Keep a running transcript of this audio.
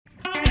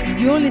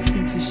You're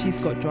listening to She's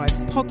Got Drive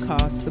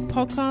podcast, the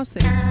podcast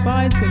that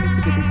inspires women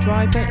to be the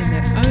driver in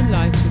their own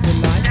life with the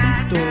life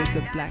and stories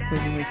of Black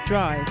women with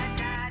drive.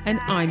 And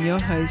I'm your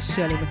host,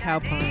 Shirley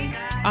McAlpine.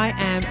 I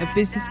am a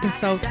business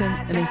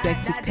consultant, an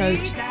executive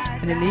coach,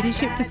 and a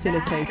leadership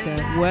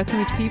facilitator working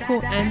with people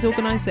and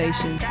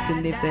organizations to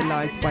live their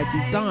lives by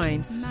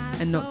design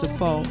and not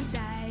default.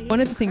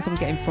 One of the things I'm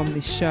getting from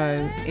this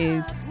show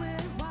is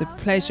the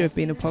pleasure of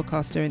being a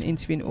podcaster and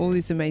interviewing all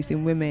these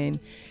amazing women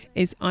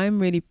is I'm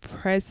really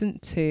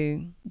present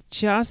to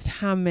just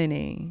how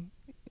many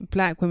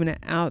Black women are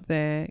out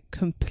there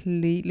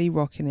completely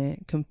rocking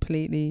it,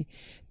 completely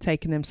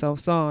taking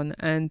themselves on.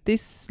 And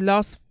this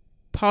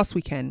past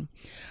weekend,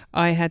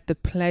 I had the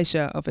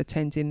pleasure of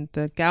attending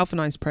the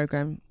Galvanize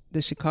program,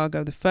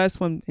 the first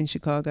one in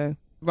Chicago,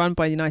 run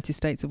by the United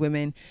States of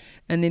Women.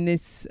 And in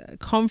this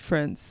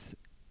conference,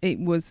 it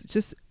was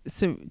just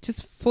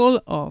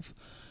full of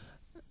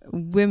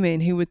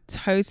women who were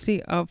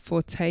totally up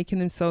for taking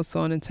themselves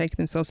on and taking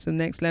themselves to the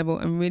next level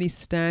and really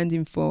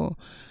standing for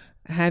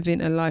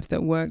having a life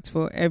that worked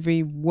for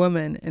every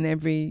woman and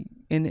every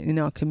in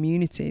our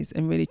communities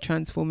and really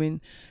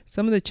transforming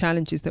some of the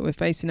challenges that we're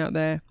facing out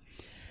there.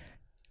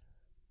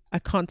 I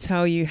can't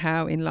tell you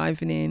how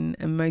enlivening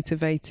and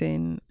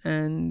motivating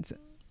and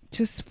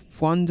just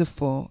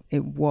wonderful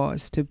it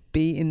was to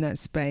be in that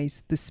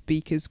space. The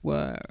speakers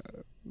were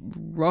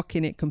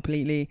rocking it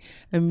completely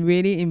and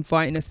really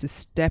inviting us to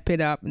step it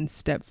up and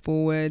step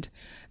forward.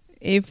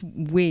 If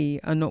we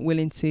are not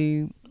willing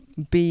to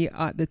be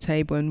at the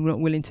table and not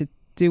willing to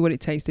do what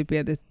it takes to be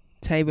at the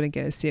table and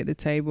get a seat at the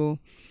table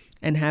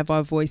and have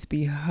our voice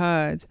be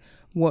heard,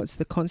 what's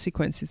the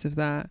consequences of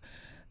that?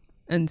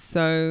 And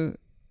so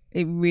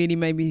it really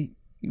made me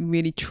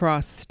really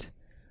trust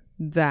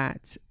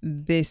that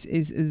this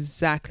is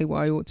exactly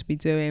what I ought to be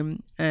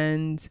doing.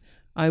 And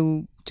I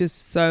will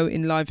just so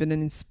enlivened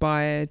and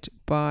inspired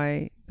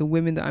by the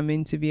women that I'm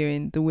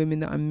interviewing, the women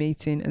that I'm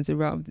meeting as a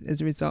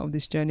result of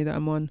this journey that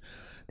I'm on,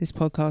 this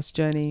podcast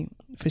journey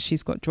for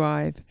She's Got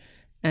Drive.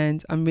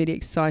 And I'm really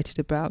excited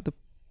about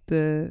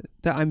that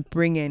I'm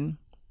bringing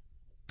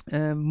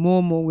more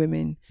and more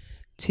women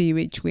to you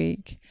each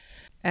week.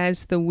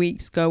 As the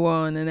weeks go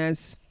on and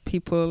as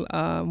more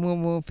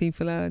and more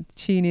people are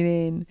tuning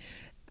in,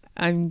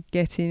 I'm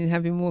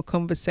having more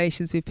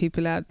conversations with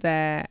people out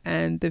there,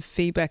 and the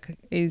feedback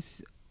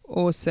is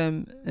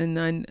awesome. And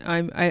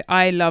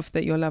I love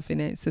that you're loving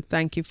it. So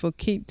thank you for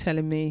keep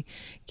telling me,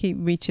 keep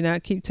reaching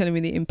out, keep telling me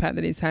the impact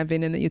that it's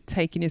having, and that you're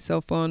taking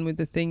yourself on with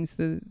the things,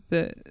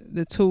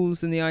 the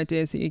tools and the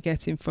ideas that you're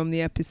getting from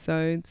the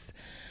episodes,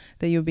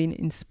 that you're being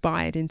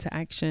inspired into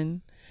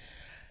action.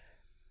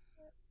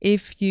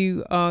 If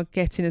you are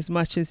getting as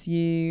much as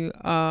you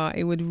are,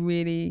 it would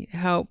really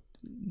help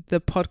the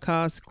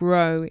podcast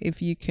grow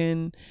if you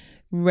can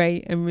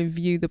rate and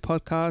review the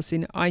podcast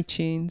in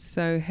iTunes.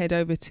 So head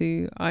over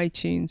to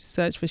iTunes,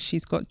 search for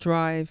She's Got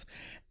Drive,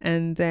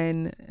 and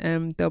then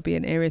there'll be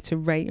an area to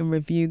rate and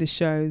review the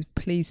show.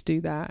 Please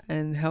do that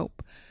and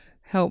help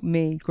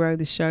me grow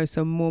the show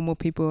so more and more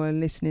people are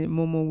listening,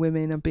 more and more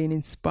women are being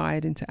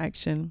inspired into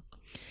action.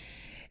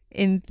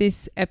 In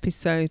this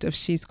episode of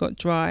She's Got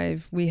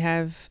Drive, we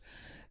have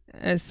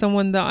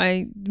someone that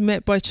I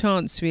met by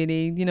chance,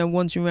 really,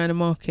 wandering around a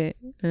market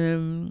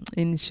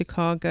in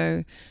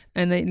Chicago,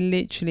 and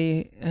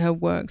her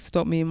work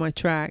stopped me in my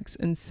tracks.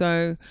 And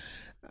so,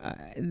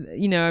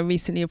 I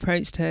recently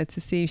approached her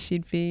to see if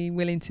she'd be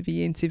willing to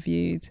be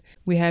interviewed.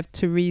 We have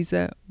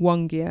Teresa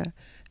Wangia,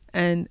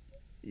 and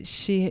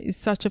she is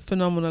such a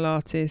phenomenal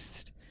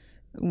artist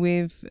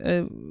with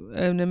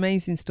an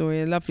amazing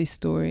story, a lovely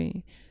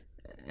story.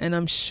 And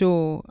I'm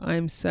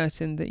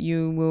certain that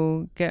you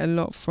will get a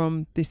lot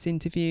from this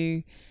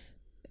interview.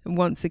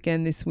 Once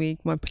again this week,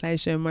 my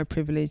pleasure and my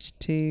privilege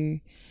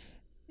to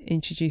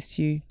introduce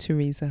you,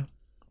 Teresa.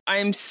 I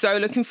am so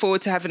looking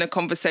forward to having a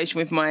conversation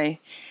with my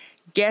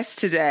guest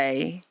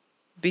today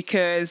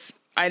because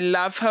I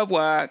love her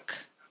work.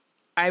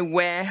 I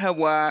wear her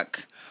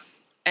work.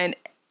 And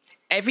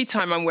every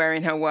time I'm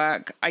wearing her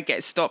work, I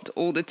get stopped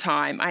all the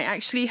time. I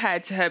actually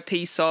had her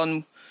piece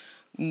on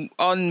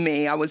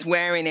me. I was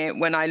wearing it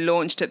when I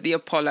launched at the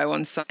Apollo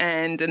on Sunday,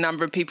 and a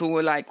number of people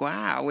were like,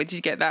 wow, where did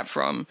you get that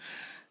from?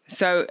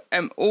 So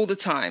all the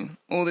time.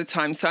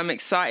 So I'm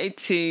excited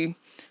to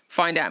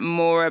find out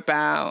more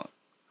about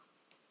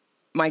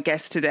my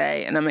guest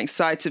today, and I'm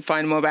excited to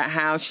find more about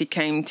how she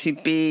came to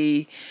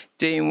be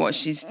doing what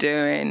she's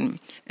doing.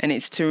 And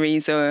it's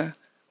Teresa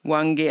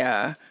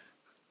Wangia.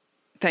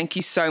 Thank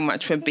you so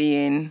much for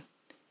being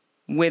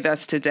with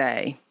us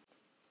today.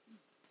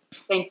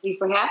 Thank you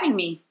for having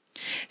me.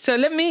 So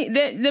let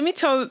me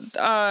tell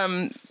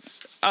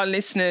our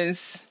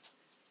listeners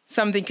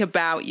something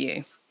about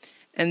you,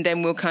 and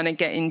then we'll kind of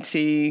get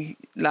into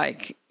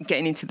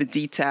getting into the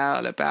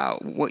detail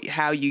about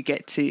how you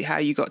got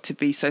to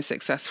be so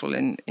successful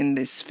in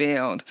this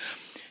field.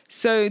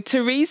 So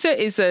Teresa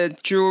is a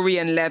jewelry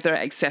and leather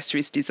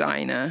accessories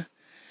designer.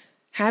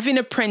 Having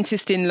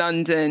apprenticed in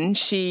London,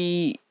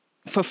 she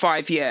for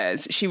 5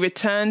 years. She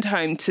returned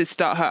home to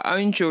start her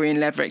own jewelry and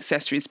leather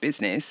accessories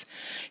business.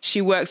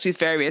 She works with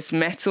various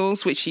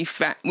metals, which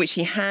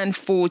she hand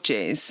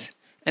forges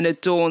and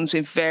adorns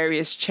with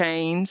various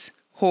chains,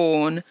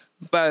 horn,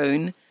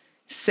 bone,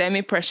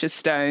 semi-precious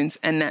stones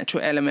and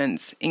natural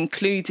elements,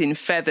 including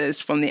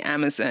feathers from the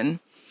Amazon.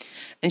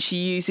 And she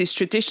uses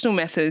traditional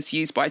methods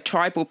used by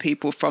tribal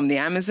people from the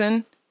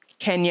Amazon,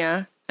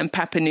 Kenya, and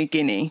Papua New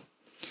Guinea.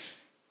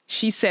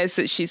 She says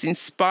that she's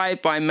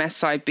inspired by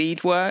Maasai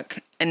beadwork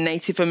and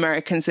Native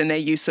Americans and their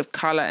use of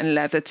color and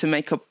leather to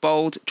make a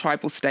bold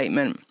tribal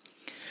statement.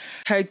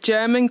 Her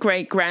German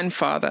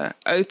great-grandfather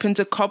opened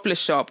a cobbler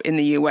shop in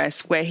the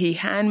US where he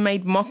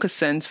handmade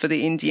moccasins for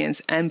the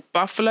Indians, and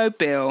Buffalo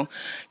Bill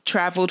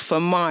traveled for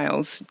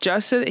miles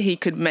just so that he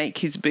could make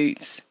his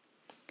boots,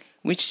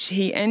 which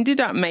he ended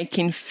up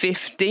making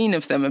 15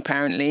 of them,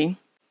 apparently.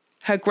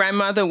 Her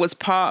grandmother was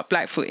part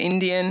Blackfoot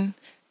Indian,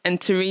 and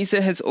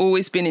Teresa has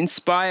always been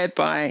inspired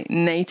by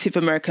Native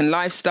American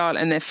lifestyle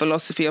and their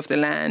philosophy of the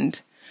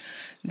land.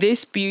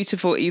 This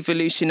beautiful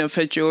evolution of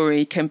her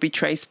jewelry can be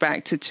traced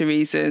back to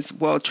Teresa's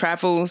world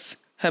travels,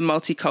 her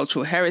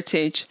multicultural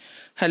heritage,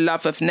 her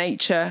love of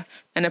nature,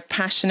 and a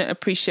passionate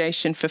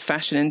appreciation for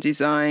fashion and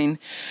design.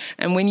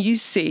 And when you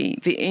see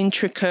the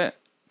intricate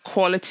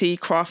quality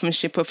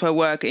craftsmanship of her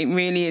work, it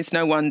really is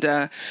no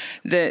wonder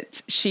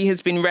that she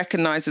has been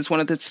recognized as one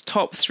of the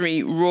top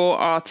 3 raw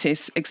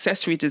artists,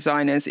 accessory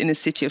designers in the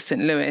city of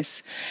St.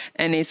 Louis,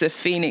 and is a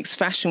Phoenix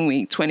Fashion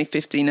Week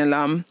 2015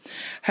 alum.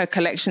 Her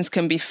collections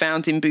can be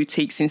found in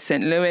boutiques in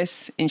St.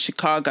 Louis, in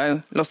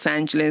Chicago, Los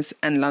Angeles,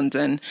 and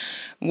London.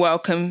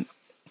 Welcome,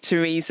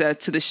 Teresa,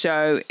 to the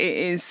show. It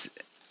is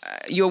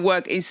your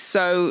work is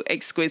so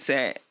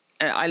exquisite.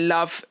 I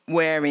love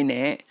wearing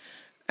it.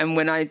 And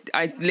when I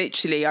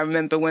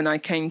remember when I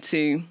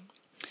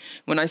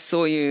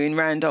saw you in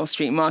Randolph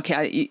Street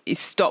Market, it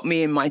stopped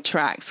me in my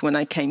tracks when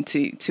I came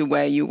to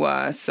where you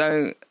were.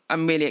 So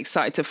I'm really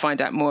excited to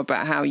find out more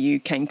about how you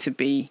came to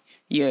be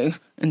you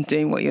and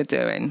doing what you're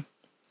doing.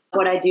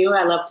 What I do,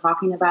 I love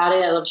talking about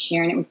it. I love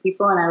sharing it with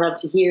people, and I love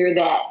to hear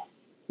that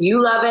you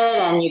love it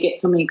and you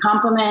get so many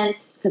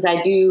compliments, because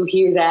I do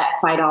hear that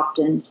quite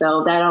often.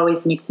 So that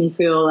always makes me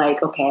feel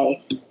like,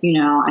 okay,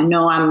 I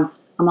know I'm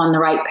on the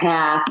right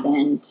path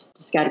and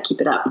just got to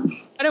keep it up.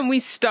 Why don't we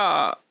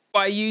start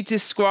by you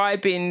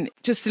describing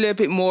just a little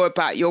bit more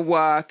about your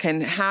work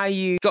and how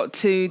you got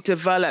to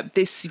develop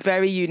this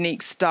very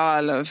unique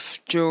style of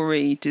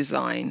jewelry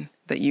design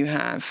that you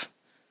have?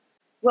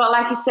 Well,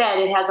 like you said,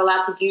 it has a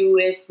lot to do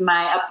with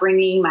my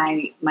upbringing,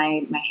 my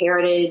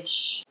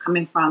heritage,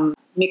 coming from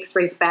mixed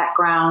race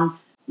background,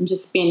 and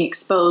just being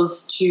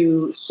exposed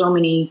to so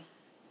many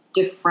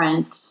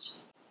different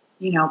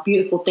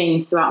beautiful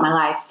things throughout my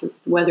life,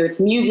 whether it's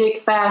music,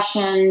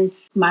 fashion.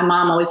 My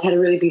mom always had a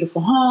really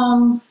beautiful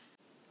home.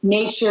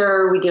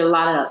 Nature, we did a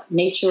lot of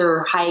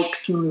nature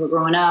hikes when we were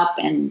growing up.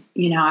 And,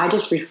 I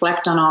just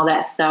reflect on all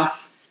that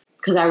stuff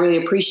because I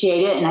really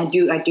appreciate it. And I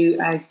do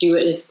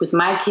it with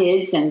my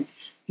kids. And,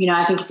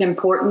 I think it's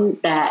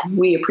important that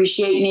we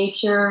appreciate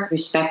nature,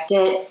 respect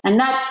it. And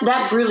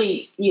that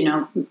really,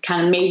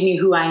 kind of made me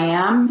who I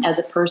am as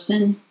a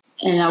person.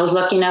 And I was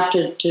lucky enough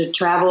to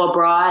travel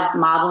abroad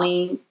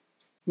modeling.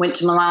 Went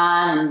to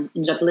Milan and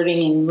ended up living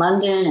in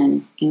London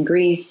and in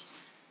Greece.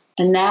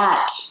 And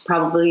that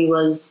probably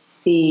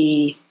was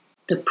the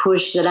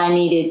push that I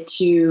needed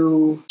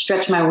to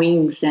stretch my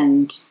wings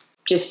and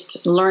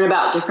just learn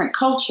about different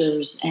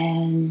cultures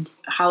and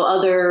how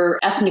other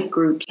ethnic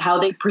groups, how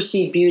they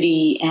perceive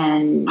beauty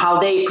and how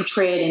they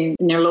portray it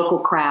in their local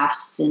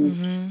crafts.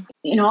 And,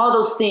 all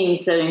those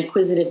things, the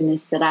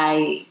inquisitiveness that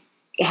I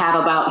have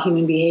about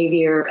human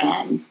behavior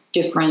and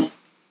different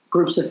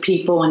groups of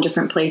people in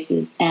different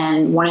places,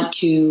 and wanted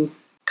to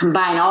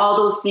combine all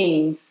those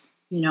things,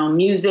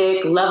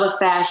 music, love of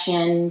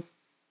fashion,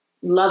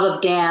 love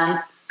of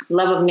dance,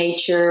 love of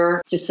nature,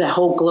 just a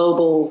whole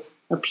global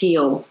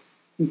appeal,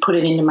 and put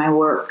it into my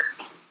work.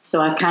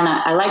 So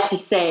I like to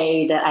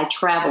say that I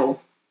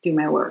travel through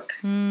my work.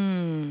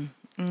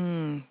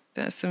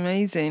 That's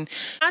amazing.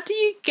 How do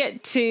you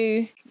get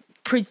to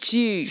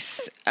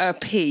produce a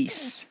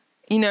piece?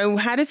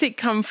 How does it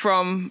come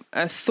from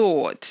a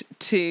thought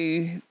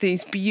to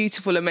these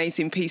beautiful,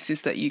 amazing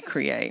pieces that you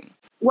create?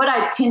 What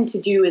I tend to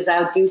do is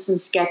I'll do some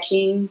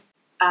sketching.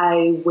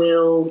 I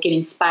will get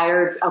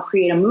inspired. I'll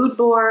create a mood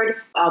board.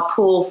 I'll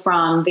pull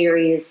from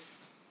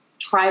various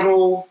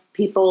tribal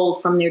people,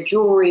 from their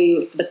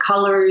jewelry, the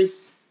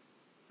colors,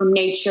 from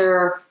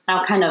nature.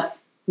 I'll kind of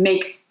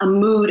make a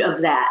mood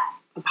of that,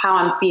 of how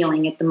I'm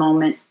feeling at the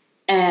moment.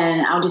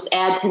 And I'll just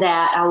add to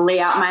that. I'll lay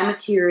out my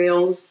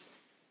materials.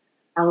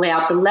 I'll lay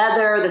out the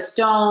leather, the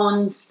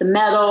stones, the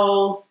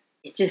metal.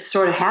 It just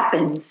sort of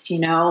happens,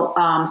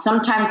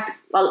 sometimes,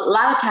 a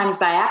lot of times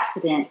by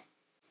accident,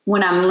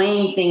 when I'm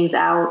laying things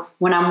out,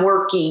 when I'm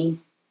working,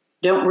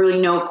 don't really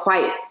know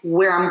quite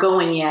where I'm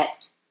going yet.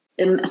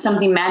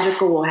 Something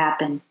magical will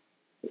happen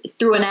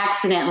through an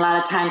accident. A lot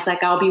of times,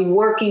 like I'll be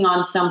working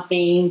on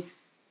something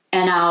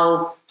and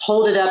I'll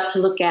hold it up to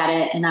look at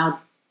it and I'll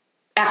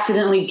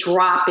accidentally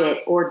drop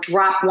it or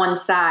drop one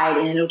side,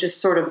 and it'll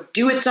just sort of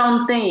do its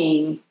own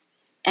thing.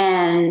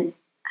 And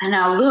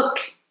I'll look,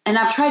 and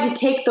I've tried to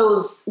take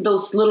those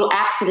little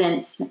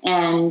accidents,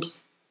 and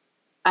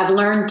I've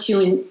learned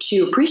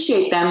to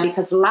appreciate them,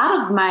 because a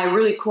lot of my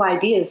really cool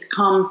ideas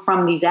come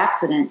from these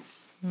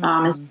accidents.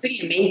 It's pretty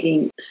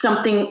amazing.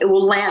 Something, it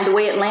will land the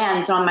way it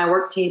lands on my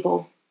work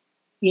table,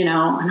 and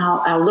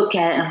I'll look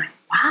at it and I'm like,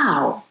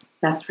 wow,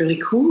 that's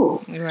really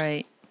cool.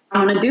 Right.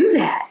 I want to do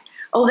that.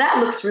 Oh, that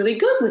looks really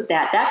good with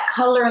that. That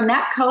color and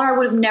that color, I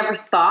would have never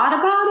thought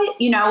about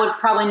it. I would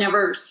probably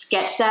never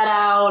sketch that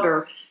out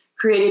or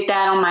created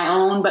that on my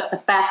own. But the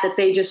fact that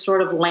they just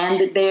sort of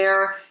landed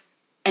there,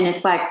 and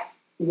it's like,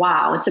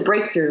 wow, it's a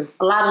breakthrough.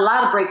 A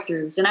lot of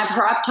breakthroughs. And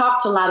I've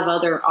talked to a lot of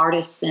other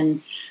artists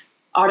and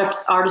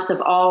artists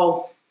of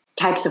all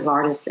types of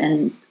artists,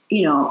 and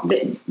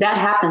that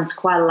happens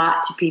quite a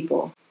lot to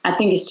people. I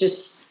think it's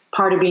just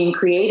part of being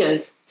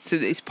creative. So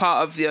it's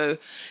part of your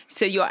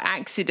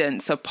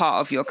accidents are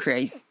part of your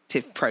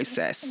creative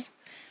process.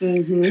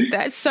 Mm-hmm.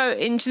 That's so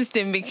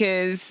interesting,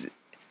 because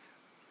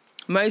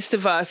most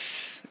of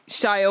us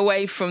shy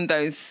away from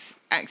those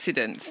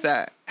accidents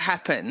that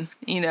happen,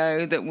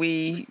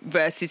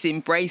 versus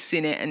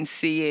embracing it and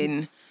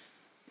seeing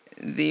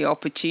the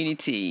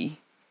opportunity.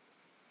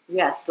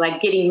 Yes, like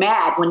getting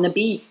mad when the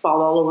beads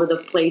fall all over the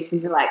place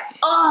and you're like,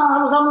 oh,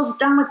 I was almost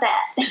done with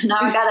that. Now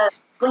I got to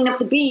clean up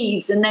the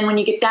beads. And then when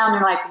you get down,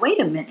 you're like, wait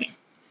a minute,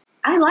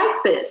 I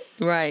like this.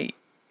 Right.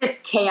 This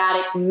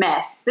chaotic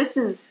mess.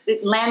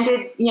 It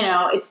landed,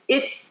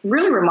 it's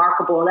really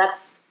remarkable.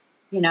 That's,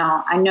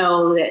 I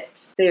know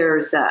that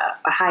there's a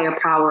higher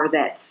power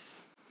that's,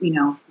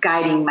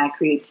 guiding my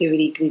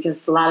creativity,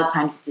 because a lot of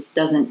times it just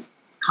doesn't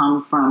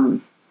come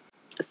from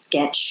a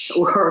sketch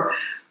or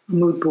a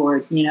mood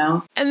board,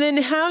 And then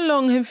how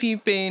long have you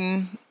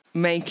been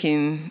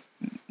making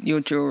your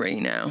jewelry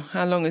now?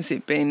 How long has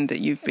it been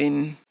that you've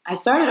been? I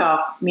started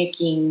off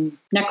making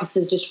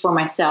necklaces just for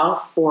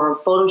myself, for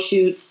photo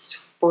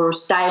shoots, for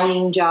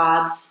styling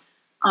jobs.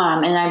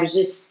 And I was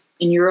just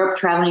in Europe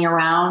traveling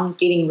around,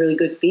 getting really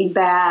good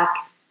feedback.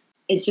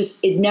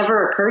 It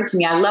never occurred to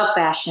me. I love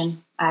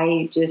fashion.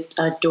 I just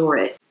adore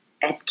it.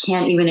 I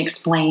can't even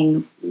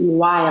explain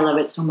why I love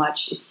it so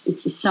much. It's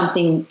just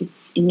something,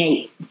 it's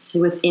innate. It's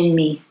within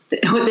me,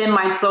 within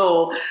my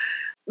soul.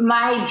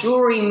 My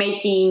jewelry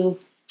making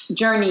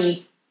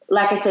journey,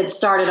 like I said,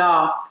 started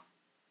off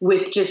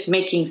with just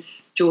making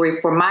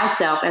jewelry for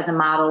myself as a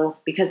model,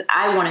 because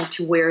I wanted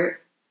to wear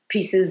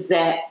pieces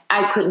that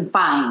I couldn't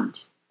find.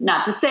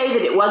 Not to say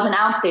that it wasn't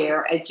out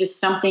there. It's just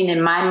something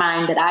in my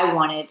mind that I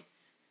wanted.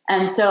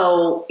 And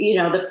so,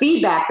 the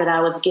feedback that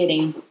I was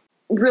getting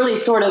really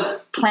sort of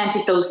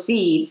planted those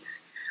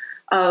seeds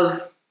of,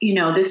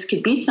 this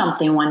could be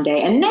something one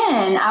day. And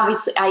then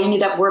obviously I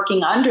ended up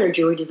working under a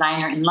jewelry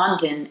designer in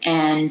London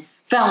and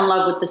fell in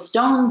love with the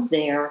stones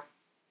there.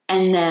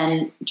 And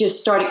then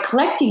just started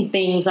collecting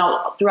things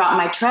all throughout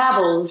my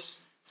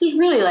travels. This was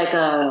really like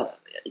a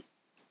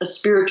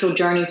spiritual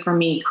journey for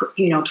me,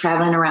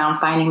 traveling around,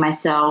 finding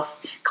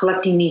myself,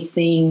 collecting these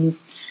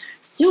things,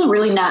 still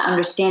really not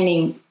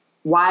understanding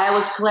why I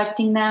was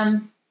collecting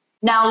them.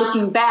 Now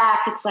looking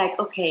back, it's like,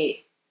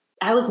 okay,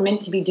 I was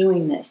meant to be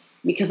doing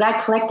this because I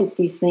collected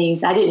these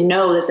things. I didn't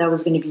know that I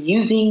was going to be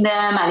using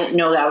them. I didn't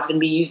know that I was going to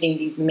be using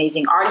these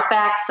amazing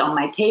artifacts on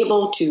my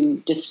table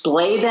to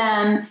display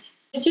them.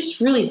 It's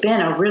just really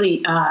been a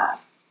really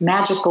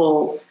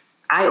magical,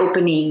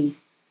 eye-opening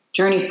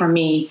journey for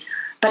me.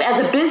 But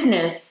as a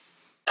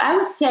business, I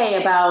would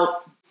say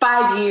about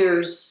 5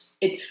 years,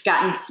 it's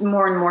gotten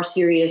more and more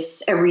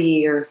serious every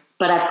year.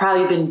 But I've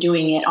probably been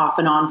doing it off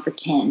and on for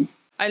 10.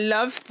 I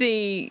love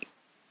the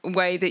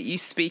way that you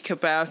speak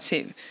about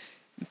it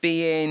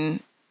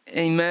being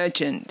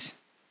emergent,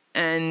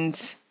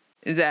 and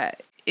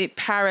that it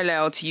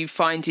paralleled you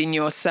finding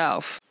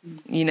yourself,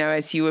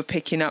 as you were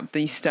picking up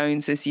these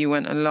stones as you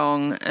went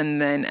along,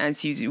 and then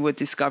as you were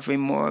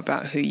discovering more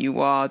about who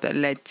you are, that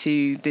led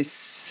to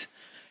this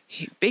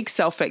big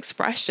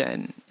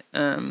self-expression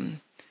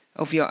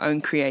of your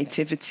own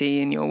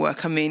creativity in your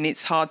work. I mean,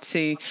 it's hard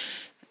to...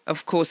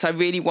 Of course, I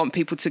really want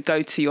people to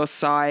go to your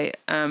site,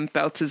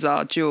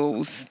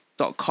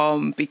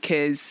 baltazarjewels.com,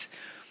 because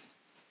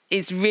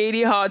it's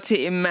really hard to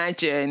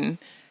imagine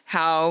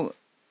how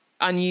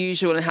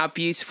unusual and how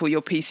beautiful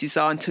your pieces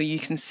are until you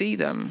can see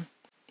them,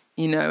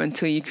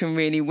 until you can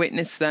really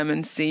witness them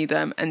and see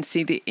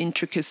the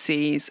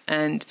intricacies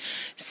and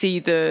see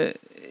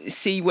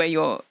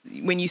where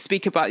when you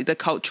speak about the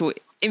cultural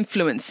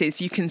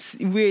influences, you can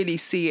really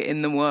see it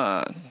in the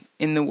work.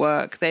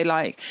 They're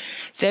like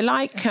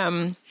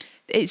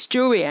it's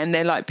jewelry and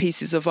they're like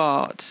pieces of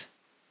art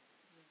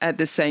at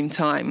the same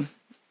time.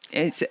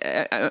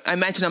 I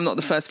imagine I'm not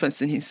the first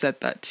person who said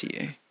that to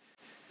you.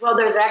 Well,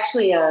 there's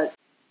actually a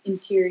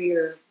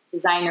interior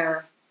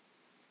designer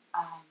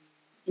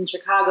in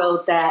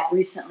Chicago that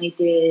recently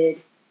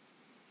did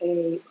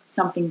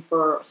something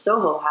for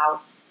Soho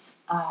House.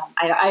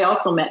 I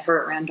also met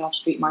her at Randolph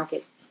Street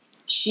Market.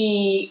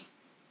 She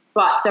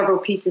bought several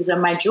pieces of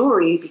my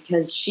jewelry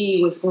because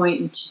she was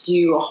going to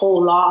do a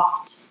whole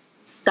loft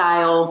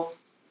style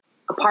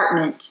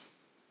apartment.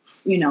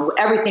 You know,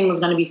 everything was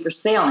going to be for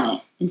sale in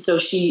it. And so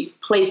she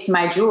placed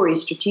my jewelry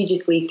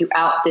strategically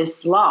throughout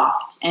this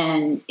loft.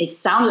 And it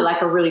sounded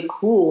like a really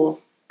cool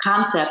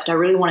concept. I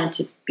really wanted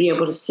to be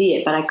able to see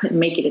it, but I couldn't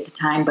make it at the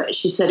time. But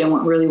she said it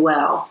went really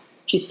well.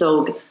 She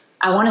sold,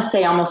 I want to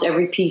say, almost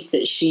every piece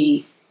that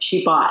she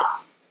bought,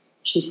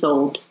 she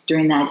sold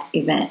during that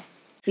event.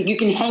 You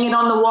can hang it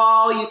on the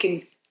wall. You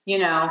can, you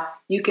know,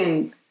 you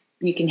can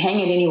hang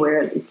it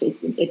anywhere.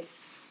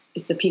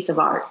 It's a piece of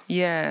art.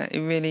 Yeah, it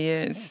really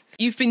is.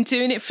 You've been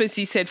doing it, as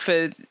you said,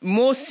 for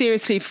more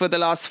seriously for the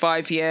last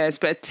 5 years,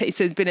 but it's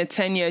been a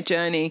 10-year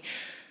journey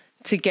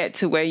to get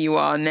to where you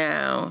are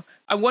now.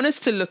 I want us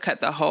to look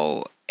at the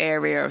whole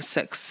area of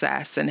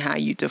success and how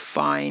you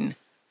define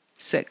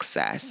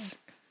success.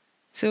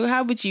 So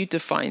how would you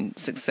define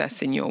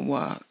success in your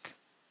work?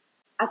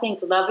 I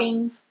think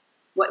loving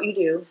what you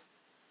do,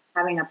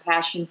 having a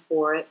passion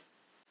for it,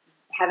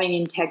 having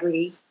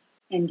integrity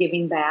and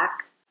giving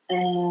back,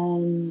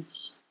 and,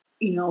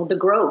 you know, the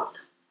growth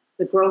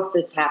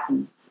that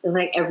happens.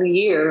 Like every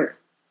year,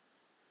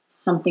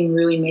 something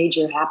really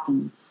major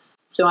happens.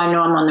 So I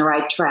know I'm on the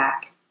right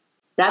track.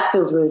 That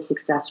feels really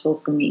successful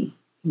for me.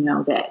 You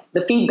know, that the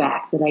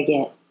feedback that I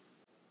get,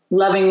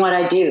 loving what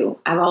I do.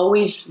 I've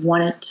always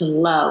wanted to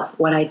love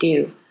what I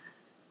do.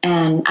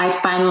 And I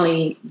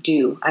finally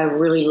do. I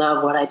really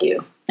love what I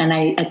do. And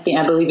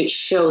I believe it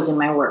shows in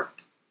my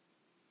work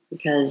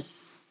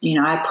because, you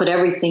know, I put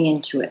everything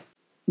into it.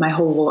 My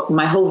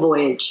whole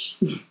voyage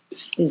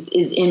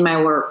is in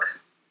my work.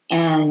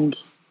 And,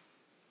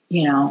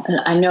 you know,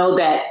 I know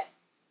that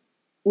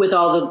with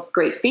all the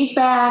great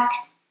feedback,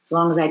 as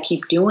long as I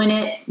keep doing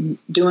it,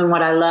 doing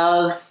what I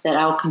love, that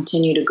I'll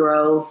continue to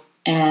grow.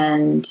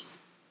 And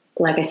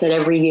like I said,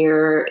 every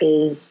year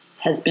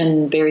has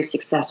been very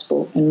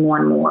successful and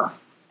more.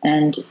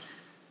 And,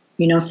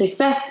 you know,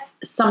 success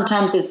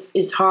sometimes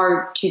is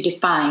hard to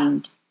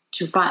define,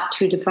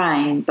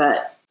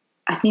 but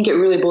I think it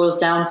really boils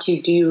down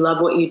to, do you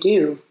love what you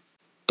do?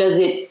 Does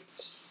it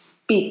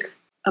speak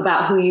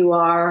about who you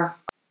are?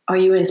 Are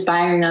you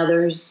inspiring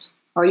others?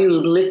 Are you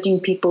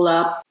lifting people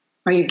up?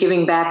 Are you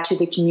giving back to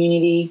the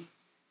community?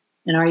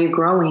 And are you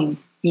growing?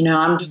 You know,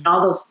 I'm doing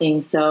all those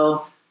things.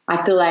 So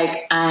I feel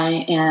like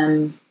I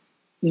am,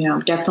 you know,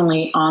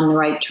 definitely on the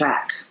right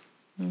track.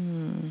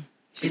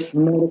 There's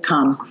more to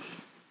come.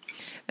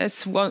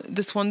 That's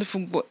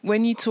wonderful.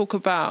 When you talk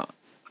about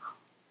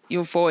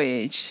your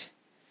voyage,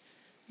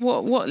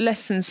 what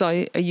lessons are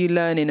you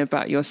learning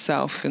about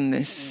yourself in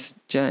this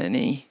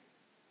journey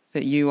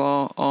that you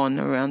are on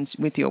around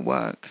with your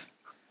work?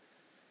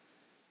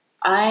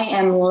 I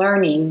am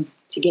learning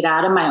to get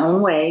out of my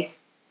own way.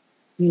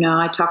 You know,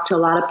 I talk to a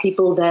lot of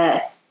people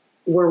that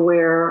were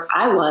where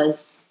I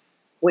was,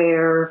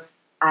 where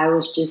I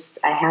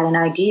had an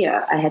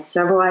idea. I had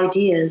several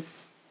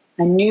ideas.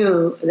 I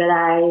knew that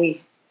I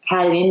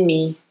had it in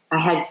me. I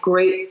had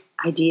great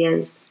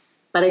ideas,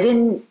 but I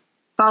didn't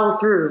follow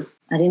through.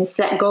 I didn't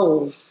set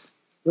goals.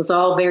 It was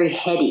all very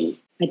heady.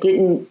 I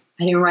didn't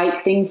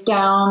write things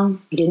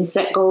down. I didn't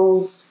set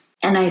goals.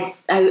 And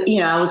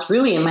I was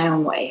really in my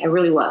own way. I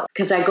really was.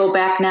 Because I go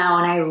back now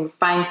and I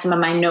find some of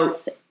my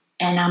notes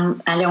and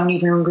I don't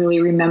even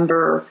really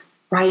remember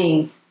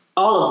writing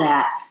all of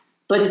that.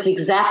 But it's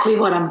exactly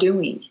what I'm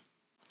doing.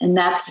 And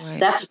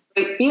that's a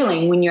great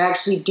feeling when you're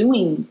actually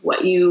doing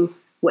what you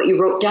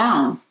wrote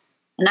down.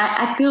 And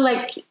I feel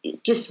like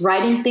just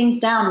writing things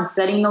down and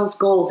setting those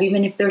goals,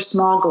 even if they're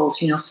small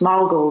goals, you know,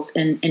 small goals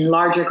and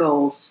larger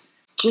goals,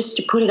 just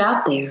to put it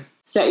out there.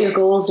 Set your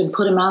goals and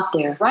put them out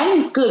there. Writing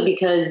is good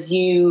because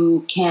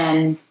you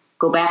can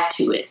go back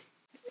to it.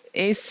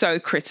 It's so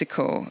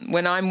critical.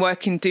 When I'm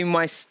doing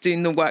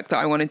the work that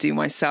I want to do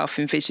myself,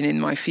 envisioning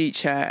my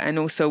future, and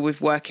also with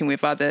working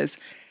with others,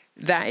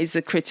 that is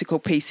a critical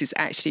piece, is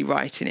actually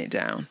writing it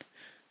down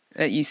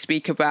that you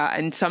speak about.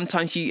 And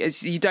sometimes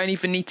you don't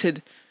even need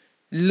to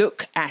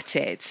look at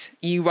it.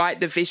 You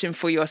write the vision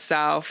for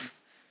yourself.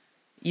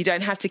 You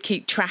don't have to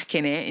keep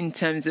tracking it in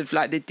terms of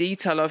like the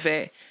detail of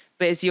it.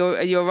 But as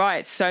you're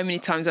right, so many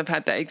times I've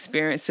had that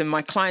experience and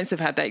my clients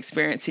have had that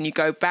experience, and you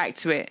go back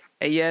to it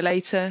a year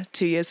later,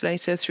 2 years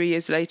later, 3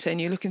 years later,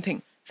 and you look and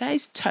think, that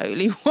is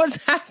totally what's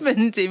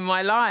happened in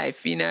my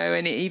life, you know.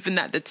 And even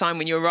at the time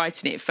when you're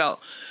writing it,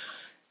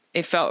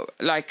 it felt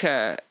like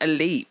a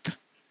leap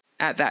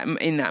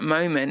in that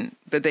moment.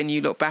 But then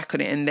you look back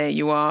on it and there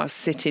you are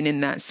sitting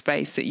in that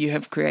space that you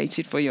have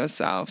created for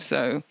yourself.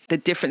 So the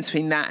difference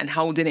between that and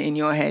holding it in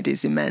your head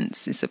is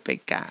immense. It's a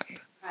big gap.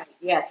 Right.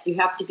 Yes, you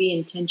have to be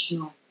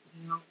intentional.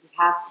 You know, you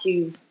have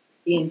to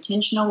be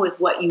intentional with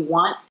what you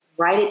want.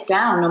 Write it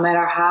down, no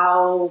matter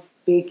how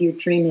big your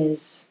dream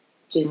is.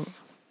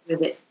 Just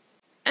with it.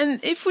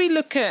 And if we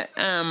look at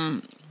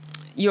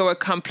your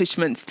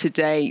accomplishments to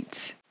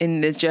date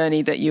in the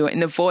journey that you're in,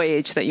 the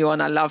voyage that you're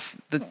on, I love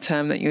the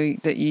term that you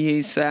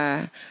use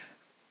there.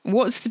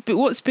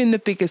 What's been the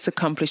biggest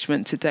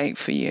accomplishment to date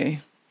for you?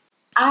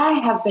 I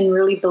have been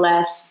really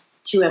blessed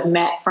to have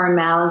met Fern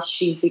Malice.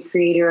 She's the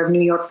creator of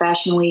New York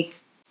Fashion Week.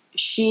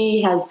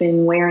 She has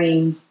been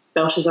wearing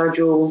Belshazzar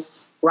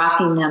jewels,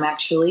 rocking them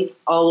actually,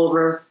 all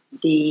over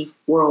the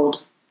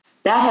world.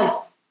 That has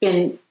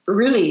been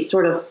really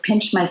sort of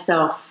pinch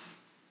myself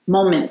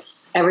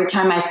moments every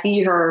time I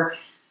see her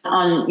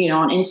on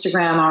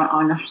Instagram or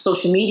on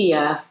social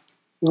media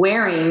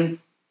wearing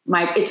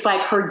it's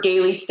like her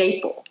daily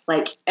staple.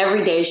 Like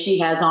every day she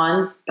has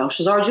on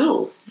Belshazzar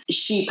jewels.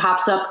 She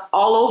pops up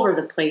all over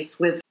the place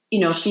with,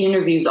 she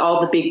interviews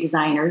all the big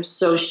designers.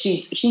 So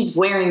she's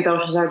wearing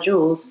Belshazzar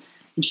jewels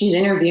and she's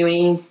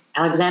interviewing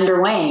Alexander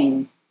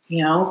Wang,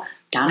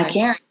 Donna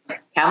Karan,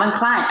 Calvin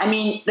Klein. I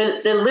mean,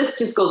 the list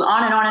just goes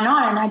on and on and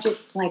on. And I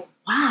just like,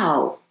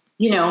 wow,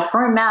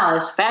 Fern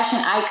Malice, fashion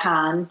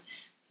icon,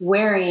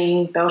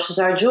 wearing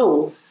Belshazzar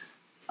jewels.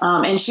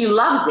 And she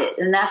loves it.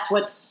 And that's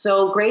what's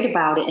so great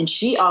about it. And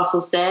she also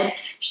said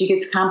she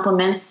gets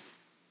compliments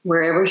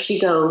wherever she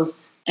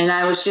goes. And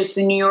I was just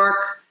in New York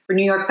for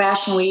New York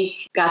Fashion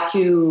Week, got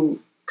to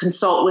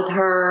consult with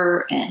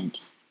her,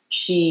 and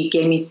she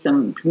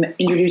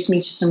introduced me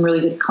to some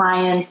really good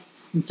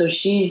clients. And so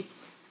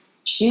she's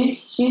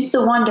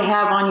the one to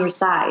have on your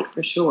side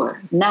for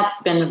sure. And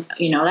that's been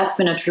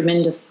a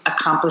tremendous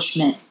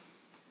accomplishment,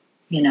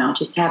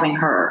 just having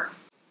her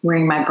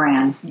wearing my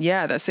brand.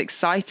 Yeah, that's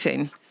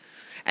exciting.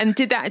 And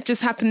did that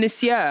just happen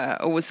this year,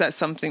 or was that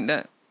something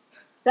that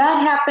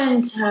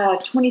happened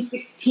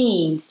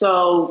 2016?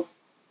 So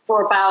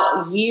for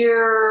about a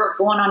year,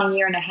 going on a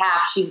year and a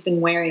half, she's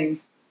been wearing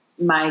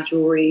my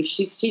jewelry.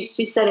 She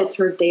said it's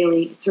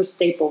her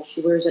staple.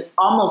 She wears it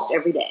almost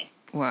every day.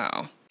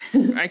 Wow.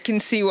 I can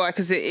see why,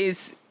 because it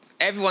is,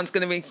 everyone's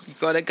going to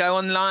got to go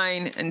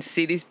online and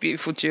see these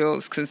beautiful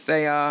jewels, because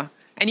they are,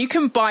 and you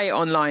can buy it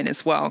online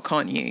as well,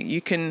 can't you?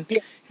 You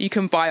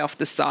can buy off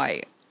the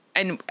site.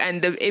 And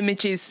the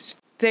images,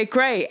 they're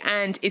great,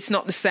 and it's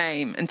not the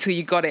same until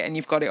you got it and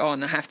you've got it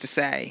on, I have to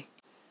say.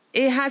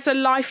 It has a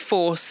life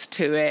force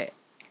to it.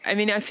 I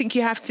mean, I think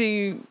you have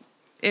to,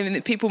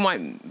 people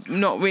might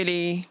not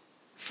really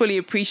fully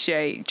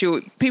appreciate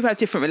jewelry. People have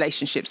different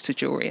relationships to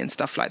jewelry and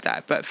stuff like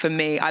that. But for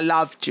me, I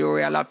love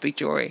jewelry. I love big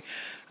jewelry.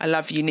 I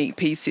love unique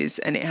pieces,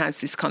 and it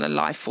has this kind of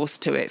life force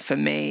to it for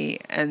me.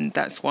 And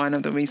that's one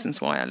of the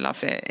reasons why I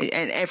love it.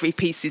 And every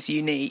piece is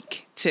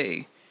unique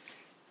too.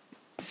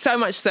 So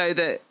much so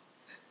that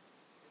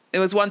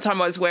there was one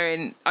time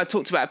I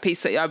talked about a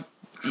piece that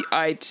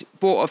I'd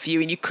bought off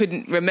you, and you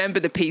couldn't remember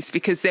the piece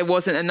because there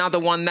wasn't another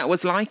one that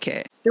was like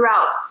it.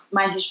 Throughout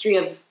my history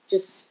of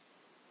just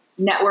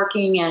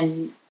networking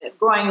and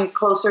growing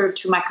closer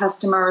to my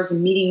customers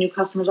and meeting new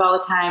customers all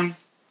the time,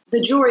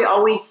 the jewelry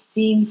always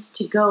seems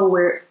to go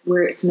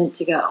where it's meant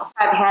to go.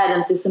 I've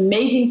had this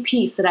amazing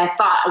piece that I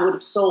thought I would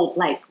have sold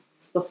like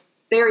the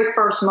very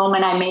first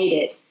moment I made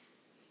it.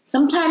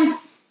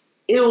 Sometimes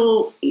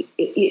it'll be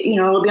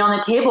on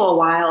the table a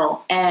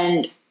while,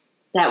 and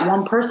that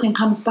one person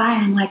comes by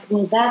and I'm like,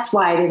 well, that's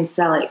why I didn't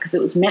sell it, because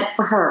it was meant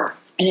for her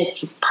and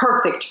it's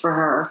perfect for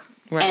her.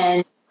 Right.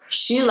 And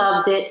she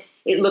loves it.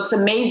 It looks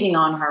amazing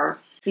on her.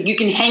 You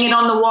can hang it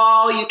on the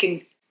wall. You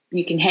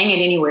can hang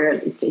it anywhere.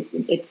 It's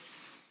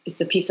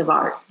a piece of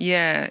art.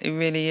 Yeah, it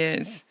really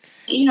is.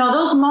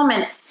 Those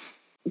moments,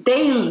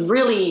 they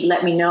really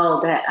let me know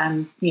that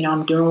I'm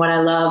doing what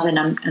I love, and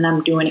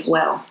I'm doing it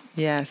well.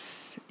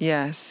 Yes.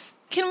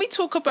 Can we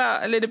talk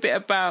a little bit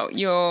about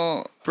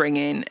your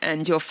bringing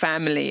and your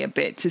family a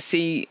bit to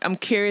see? I'm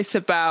curious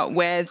about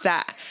where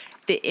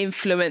the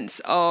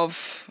influence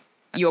of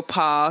your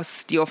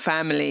past, your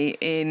family,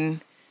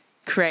 in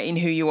creating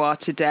who you are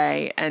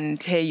today,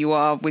 and here you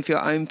are with your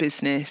own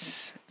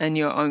business and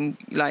your own,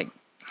 like,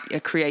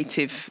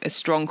 a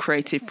strong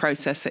creative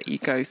process that you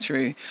go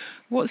through.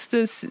 What's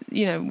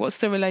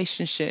the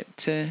relationship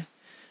to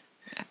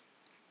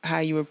how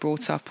you were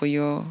brought up, or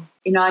your?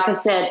 Like I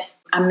said,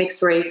 I'm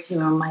mixed race.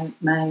 My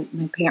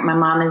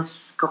mom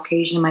is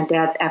Caucasian, my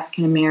dad's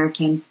African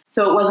American.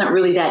 So it wasn't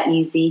really that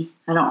easy.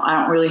 I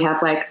don't really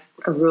have like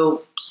a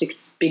real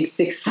big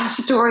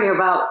success story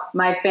about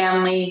my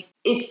family.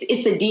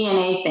 It's a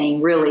DNA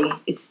thing, really.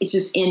 It's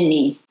just in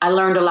me. I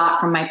learned a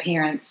lot from my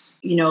parents.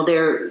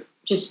 They're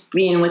just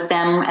being with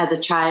them as a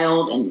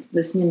child and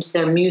listening to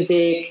their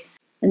music.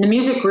 And the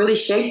music really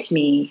shaped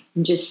me.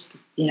 And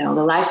just, the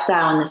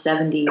lifestyle in the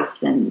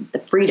 70s and the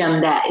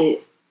freedom that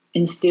it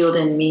instilled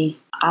in me.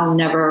 I'll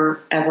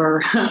never, ever,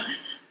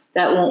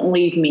 that won't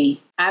leave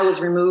me. I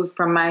was removed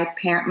from my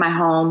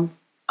home.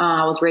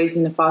 I was raised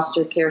in the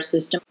foster care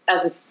system.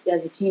 As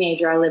a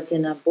teenager, I lived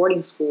in a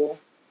boarding school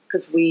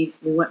because we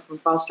went from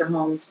foster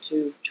homes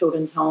to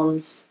children's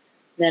homes.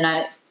 Then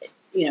I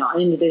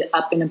ended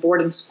up in a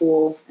boarding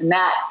school, and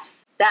that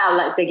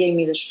they gave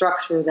me the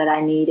structure that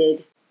I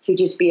needed to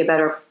just be a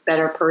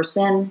better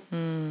person.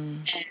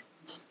 And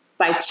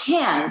by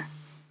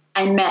chance,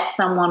 I met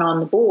someone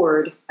on the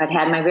board. I'd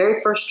had my very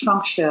first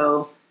trunk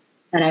show,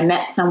 and I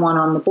met someone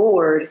on the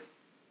board,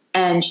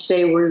 and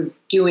they were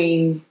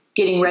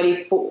getting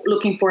ready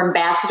looking for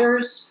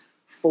ambassadors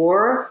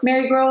for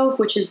Marygrove,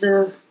 which is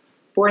the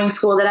boarding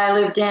school that I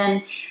lived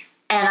in.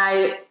 And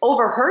I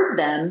overheard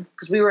them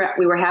because we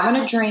were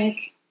having a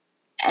drink,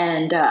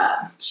 and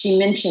she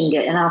mentioned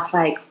it, and I was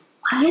like,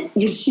 what?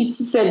 She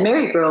said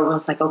Marygrove. I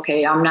was like,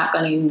 okay, I'm not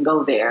going to even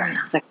go there. And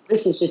I was like,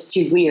 this is just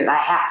too weird. I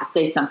have to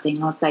say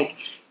something. I was like,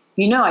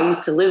 I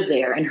used to live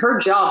there. And her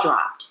jaw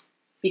dropped,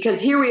 because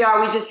here we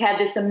are. We just had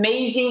this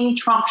amazing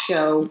trunk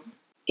show.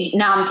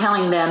 Now I'm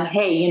telling them,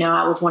 hey,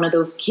 I was one of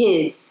those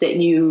kids that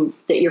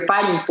you're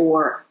fighting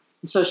for.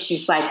 And so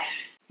she's like,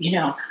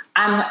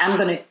 I'm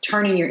going to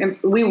turn in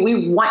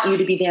we want you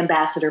to be the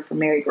ambassador for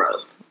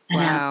Marygrove.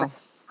 And I was like,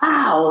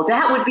 wow,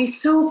 that would be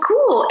so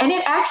cool. And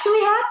it actually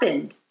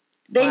happened.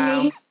 They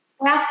made me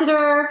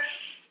ambassador.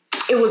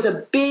 It was a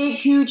big,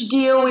 huge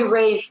deal. We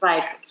raised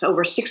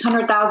over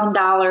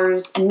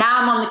 $600,000, and now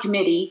I'm on the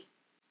committee.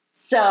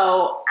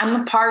 So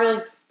I'm a part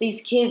of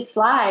these kids'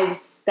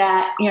 lives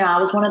that, I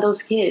was one of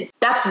those kids.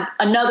 That's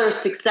another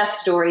success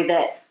story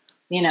that,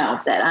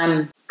 that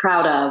I'm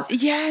proud of.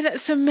 Yeah,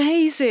 that's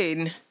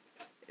amazing.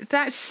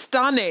 That's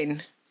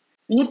stunning.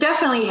 And it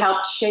definitely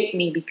helped shape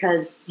me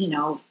because,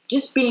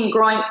 just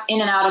growing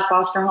in and out of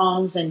foster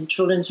homes and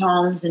children's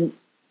homes and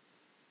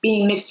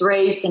being mixed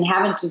race and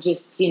having to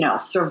just,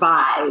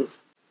 survive,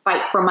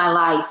 fight for my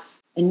life.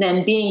 And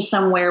then being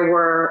somewhere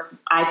where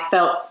I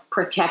felt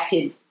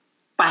protected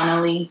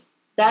finally,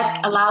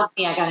 that allowed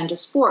me. I got into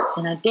sports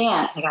and I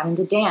got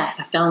into dance.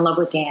 I fell in love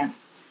with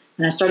dance.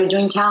 And I started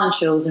doing talent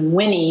shows and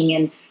winning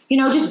and,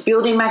 just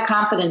building my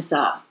confidence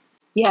up.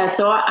 Yeah,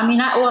 so,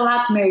 I owe a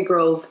lot to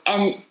Marygrove.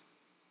 And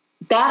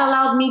that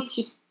allowed me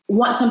to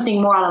want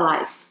something more out of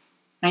life.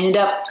 I ended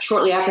up,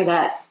 shortly after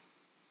that,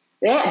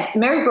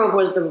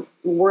 Marygrove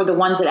were the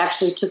ones that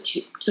actually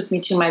took me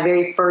to my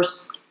very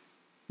first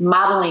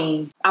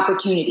modeling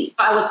opportunity.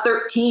 I was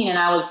 13 and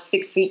I was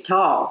 6 feet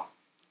tall,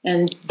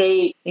 and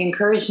they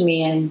encouraged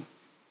me. And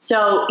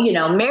so,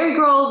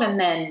 Marygrove and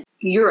then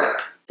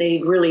Europe, they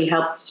really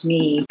helped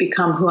me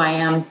become who I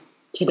am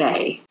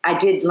today. I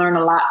did learn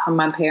a lot from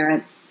my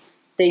parents.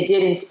 They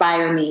did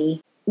inspire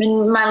me.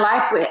 My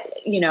life,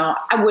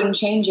 I wouldn't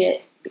change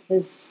it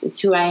because it's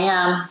who I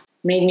am.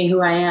 Made me who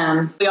I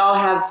am. We all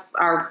have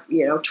our,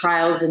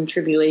 trials and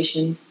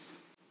tribulations.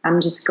 I'm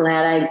just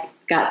glad I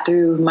got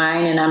through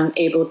mine and I'm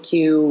able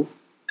to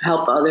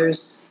help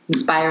others,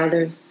 inspire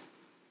others,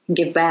 and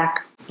give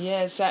back.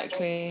 Yeah,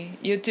 exactly.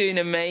 You're doing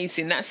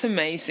amazing. That's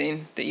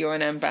amazing that you're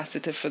an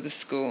ambassador for the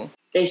school.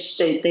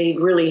 They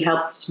really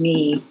helped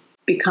me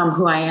become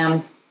who I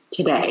am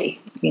today.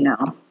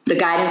 The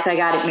guidance I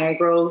got at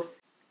Marygrove.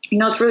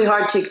 It's really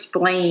hard to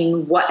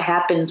explain what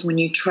happens when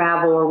you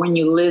travel or when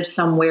you live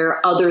somewhere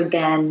other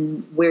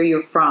than where you're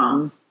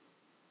from.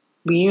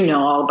 You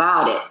know all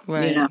about it.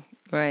 Right.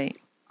 Right.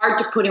 It's hard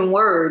to put in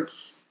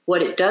words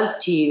what it does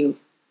to you,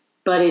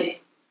 but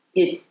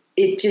it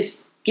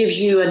just gives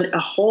you a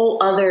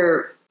whole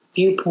other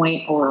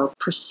viewpoint or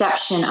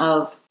perception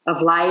of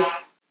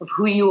life, of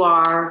who you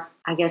are.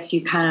 I guess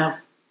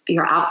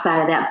you're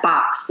outside of that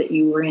box that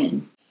you were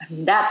in.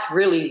 That's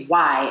really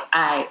why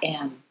I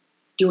am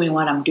doing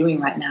what I'm doing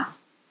right now,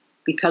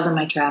 because of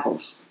my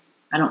travels.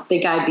 I don't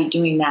think I'd be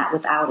doing that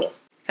without it.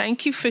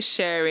 Thank you for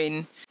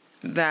sharing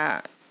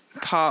that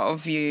part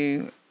of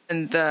you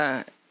and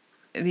the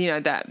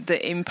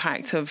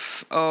impact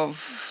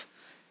of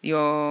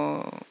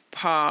your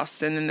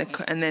past, and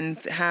then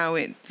how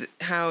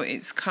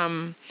it's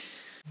come,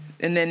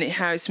 and then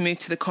how it's moved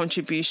to the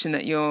contribution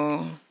that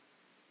you're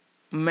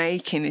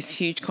making, this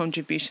huge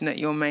contribution that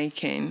you're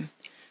making.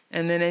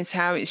 And then it's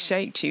how it's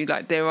shaped you.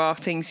 There are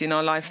things in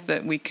our life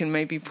that we can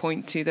maybe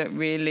point to that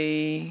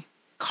really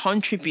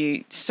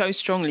contribute so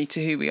strongly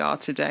to who we are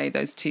today.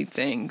 Those two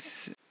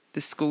things, the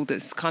school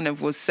that's kind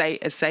of was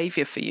a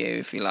savior for you,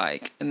 if you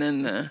like, and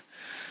then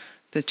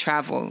the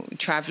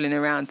traveling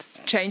around,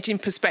 changing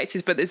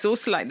perspectives. But there's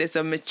also there's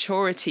a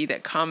maturity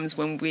that comes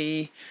when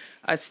we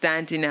are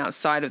standing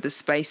outside of the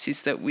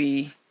spaces that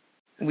we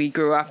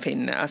grew up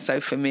in that are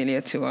so familiar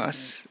to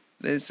us.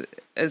 There's,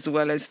 as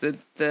well as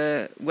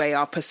the way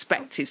our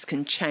perspectives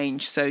can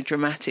change so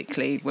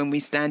dramatically when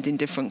we stand in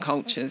different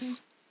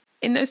cultures.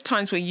 In those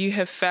times where you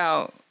have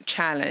felt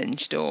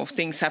challenged or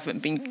things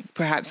haven't been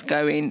perhaps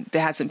going,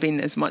 there hasn't been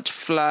as much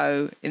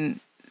flow,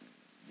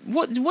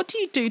 what do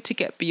you do to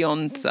get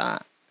beyond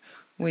that?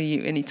 Were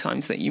you any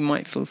times that you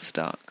might feel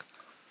stuck?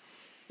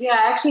 Yeah,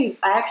 I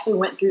actually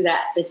went through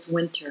that this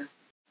winter.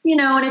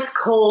 And it's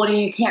cold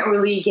and you can't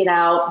really get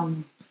out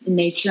in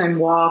nature and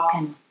walk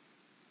and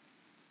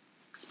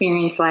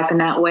experience life in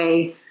that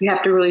way. You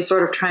have to really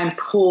sort of try and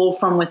pull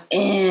from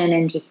within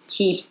and just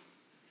keep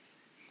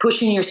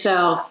pushing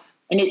yourself.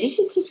 And it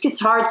just gets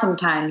hard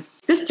sometimes.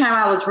 This time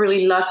I was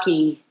really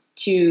lucky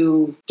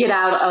to get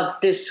out of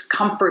this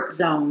comfort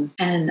zone.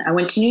 And I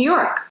went to New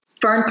York.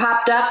 Fern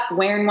popped up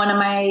wearing one of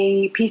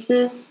my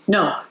pieces.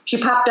 No, she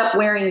popped up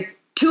wearing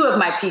two of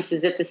my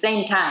pieces at the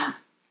same time.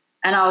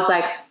 And I was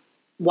like,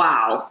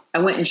 wow. I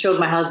went and showed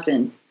my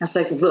husband. I was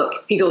like,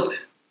 look, he goes,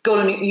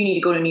 you need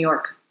to go to New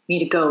York. You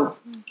need to go.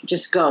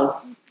 Just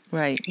go.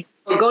 Right.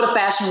 Or go to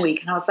Fashion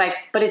Week. And I was like,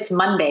 but it's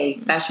Monday.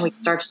 Fashion Week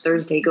starts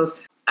Thursday. He goes,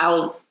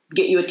 I'll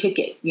get you a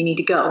ticket. You need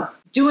to go.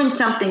 Doing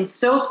something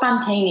so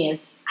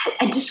spontaneous.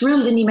 I just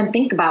really didn't even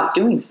think about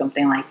doing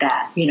something like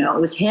that. You know, it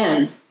was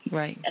him.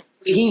 Right.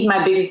 He's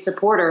my biggest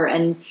supporter.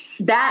 And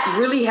that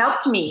really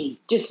helped me,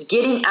 just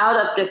getting out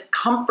of the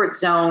comfort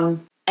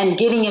zone and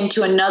getting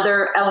into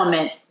another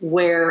element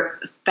where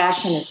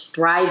fashion is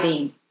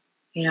thriving.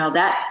 You know,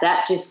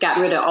 that just got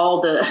rid of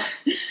all the,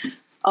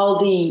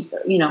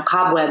 you know,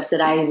 cobwebs that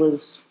I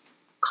was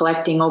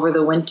collecting over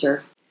the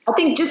winter. I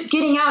think just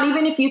getting out,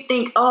 even if you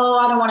think, oh,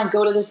 I don't want to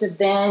go to this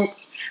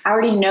event. I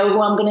already know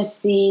who I'm going to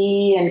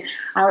see. And,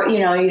 you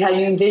know,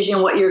 you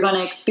envision what you're going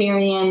to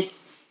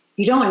experience.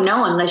 You don't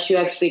know unless you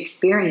actually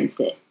experience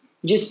it.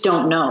 You just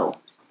don't know.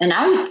 And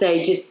I would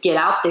say just get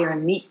out there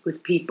and meet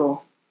with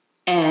people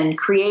and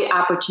create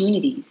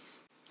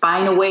opportunities.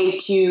 Find a way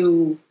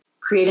to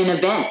create an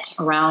event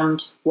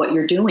around what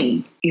you're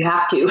doing. You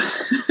have to.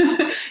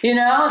 You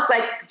know, it's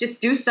like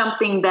just do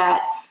something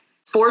that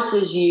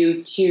forces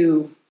you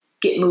to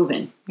get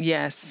moving.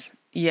 Yes.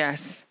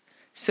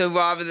 So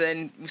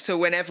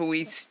whenever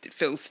we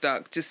feel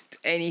stuck, just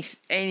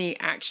any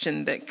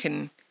action that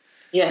can.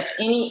 Yes,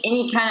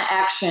 any kind of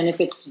action.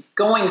 If it's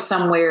going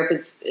somewhere,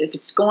 if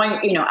it's going,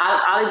 you know,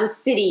 out of the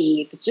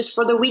city, if it's just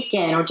for the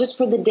weekend or just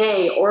for the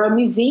day, or a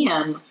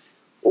museum,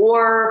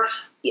 or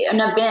an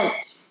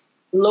event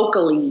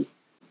locally,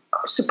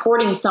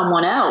 supporting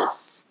someone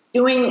else,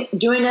 doing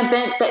an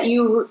event that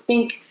you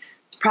think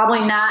is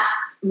probably not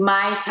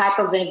my type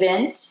of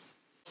event.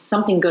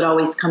 Something good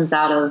always comes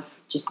out of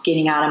just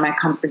getting out of my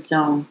comfort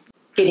zone,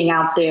 getting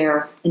out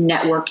there and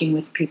networking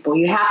with people.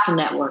 You have to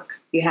network.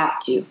 You have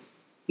to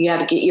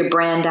get your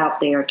brand out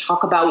there,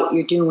 talk about what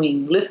you're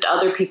doing, lift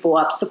other people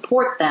up,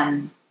 support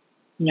them,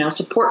 you know,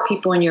 support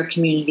people in your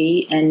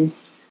community. And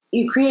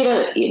you create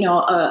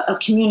a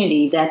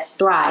community that's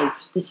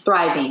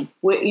thriving.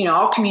 You know,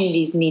 all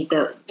communities need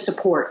the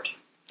support.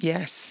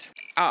 Yes.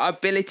 Our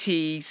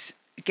abilities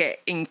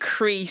get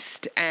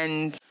increased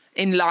and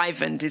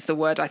enlivened is the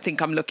word I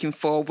think I'm looking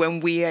for when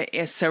we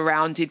are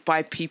surrounded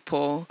by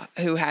people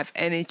who have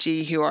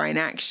energy, who are in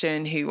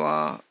action, who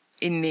are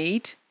in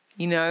need,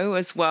 you know,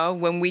 as well.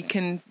 When we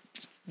can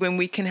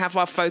have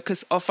our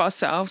focus off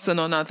ourselves and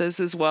on others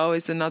as well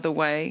is another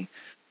way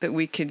that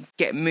we could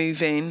get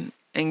moving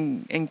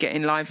and get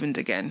enlivened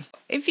again.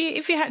 If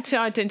you had to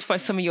identify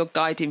some of your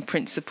guiding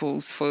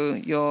principles for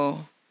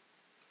your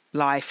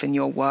life and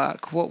your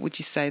work, what would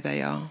you say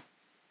they are?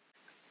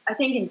 I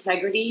think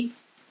integrity,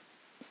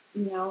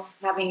 you know,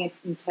 having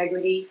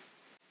integrity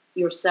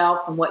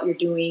yourself and what you're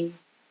doing,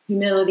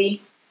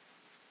 humility,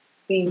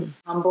 being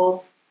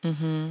humble,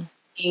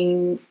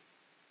 being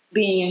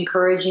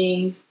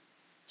encouraging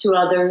to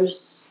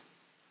others,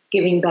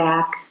 giving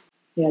back.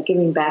 Yeah,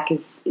 giving back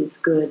is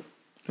good.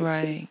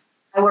 Right.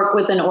 I work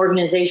with an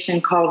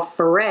organization called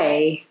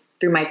Foray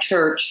through my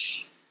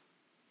church.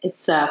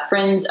 It's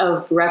Friends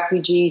of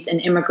Refugees and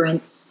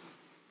Immigrants.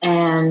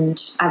 And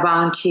I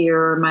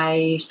volunteer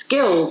my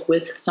skill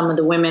with some of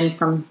the women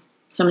from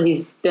some of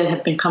these that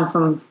have come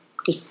from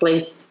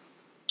displaced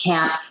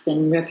camps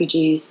and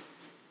refugees.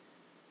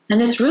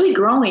 And it's really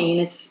growing.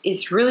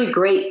 It's really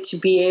great to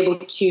be able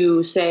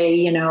to say,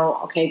 you know,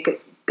 okay,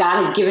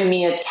 God has given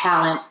me a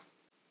talent,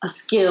 a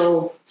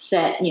skill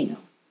set, you know,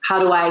 how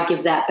do I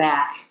give that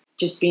back?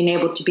 Just being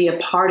able to be a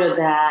part of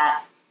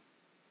that,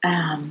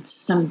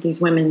 some of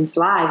these women's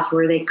lives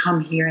where they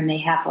come here and they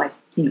have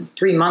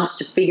 3 months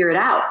to figure it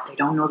out. They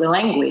don't know the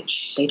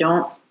language. They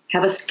don't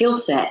have a skill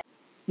set.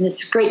 And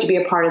it's great to be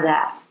a part of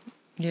that.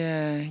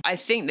 Yeah. I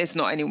think there's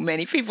not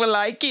many people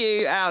like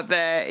you out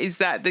there. Is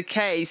that the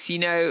case? You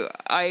know,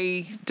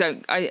 I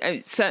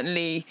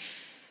certainly,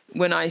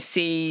 when I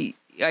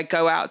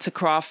go out to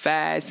craft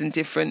fairs and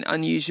different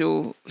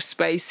unusual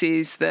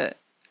spaces that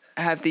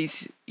have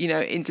these, you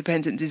know,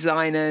 independent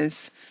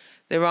designers,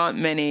 there aren't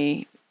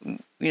many,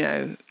 you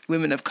know,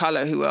 women of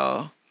color who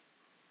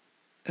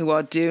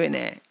are doing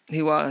it,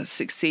 who are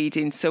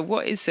succeeding. So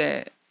what is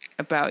it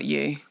about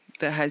you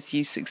that has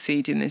you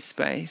succeed in this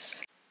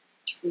space?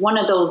 One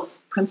of those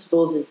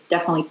principles is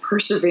definitely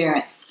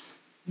perseverance.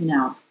 You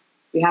know,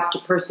 you have to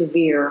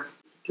persevere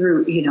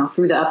through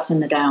the ups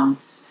and the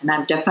downs. And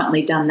I've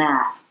definitely done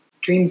that.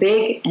 Dream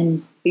big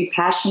and be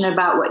passionate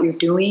about what you're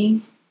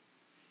doing,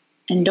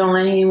 and don't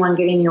let anyone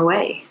get in your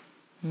way.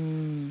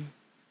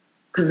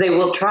 Because they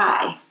will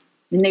try,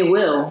 and they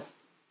will,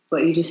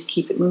 but you just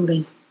keep it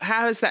moving.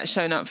 How has that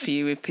shown up for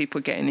you with people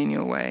getting in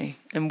your way?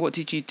 And what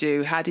did you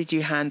do? How did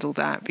you handle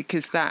that?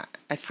 Because that,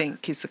 I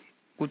think,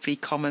 would be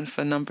common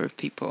for a number of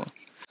people.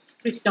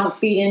 Just don't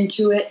feed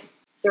into it.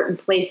 Certain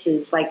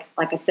places, like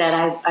I said,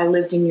 I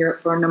lived in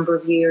Europe for a number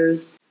of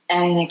years,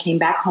 and I came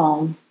back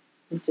home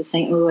to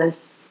St.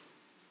 Louis,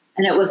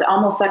 and it was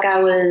almost like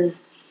I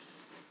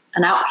was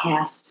an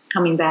outcast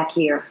coming back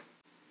here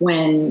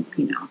when,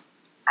 you know,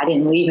 I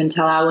didn't leave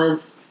until I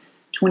was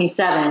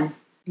 27.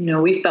 You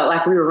know, we felt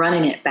like we were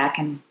running it back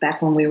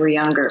when we were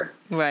younger.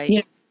 Right. You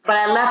know, but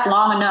I left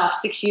long enough,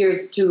 6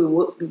 years,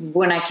 to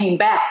when I came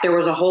back, there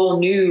was a whole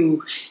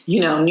new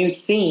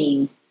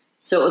scene.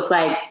 So it was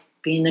like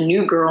being the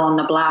new girl on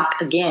the block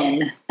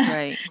again.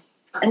 Right.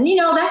 And,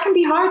 that can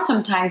be hard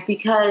sometimes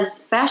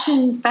because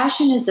fashion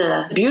is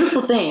a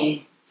beautiful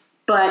thing,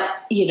 but,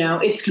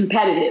 it's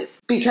competitive.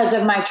 Because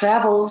of my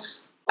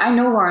travels, I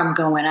know where I'm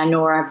going. I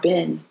know where I've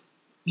been,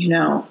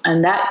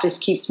 and that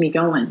just keeps me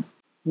going.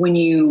 When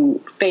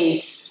you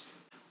face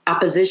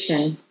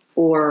opposition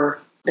or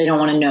they don't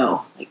want to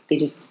know, like they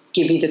just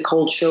give you the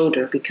cold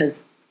shoulder because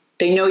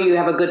they know you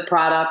have a good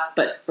product,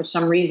 but for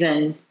some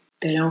reason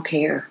they don't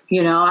care.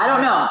 I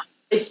don't know.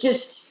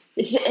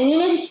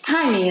 It's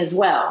timing as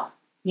well.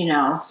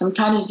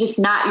 Sometimes it's just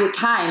not your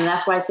time. And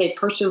that's why I say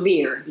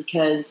persevere,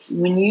 because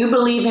when you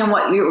believe in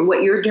what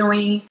you're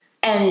doing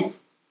and,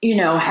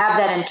 have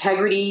that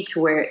integrity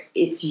to where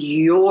it's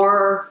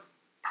your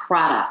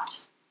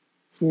product,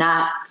 it's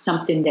not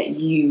something that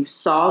you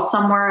saw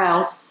somewhere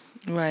else.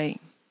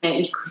 Right. That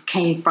it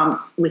came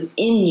from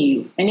within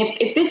you. And if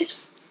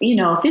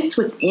it's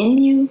within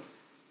you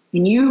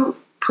and you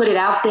put it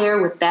out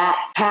there with that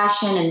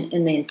passion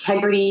and the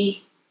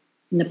integrity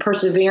and the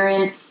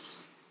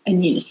perseverance,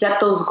 and you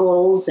set those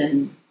goals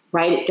and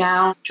write it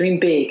down, dream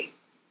big.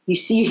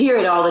 You hear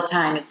it all the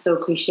time. It's so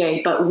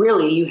cliche, but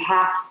really you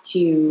have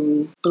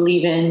to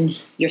believe in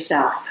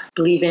yourself,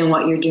 believe in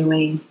what you're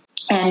doing,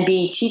 and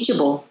be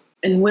teachable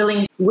and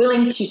willing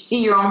to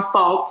see your own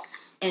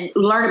faults and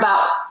learn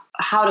about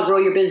how to grow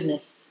your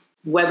business.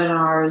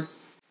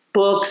 Webinars,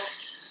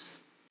 books,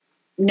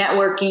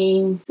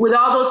 networking. With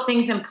all those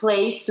things in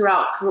place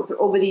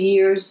over the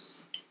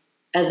years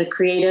as a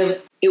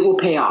creative, it will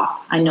pay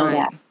off. I know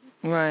that.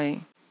 Right.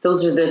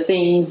 Those are the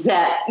things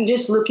that,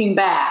 just looking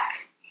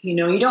back, you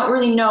don't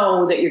really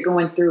know that you're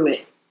going through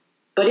it,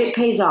 but it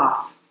pays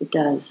off. It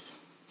does.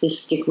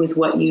 Just stick with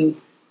what you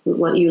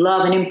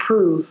love and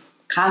improve.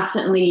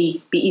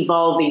 Constantly be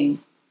evolving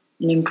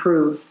and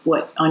improve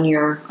on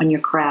your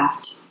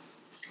craft,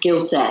 skill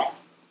set.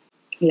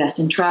 Yes,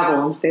 and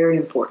travel is very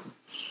important.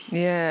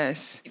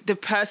 Yes. The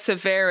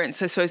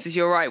perseverance, I suppose, is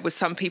you're right, with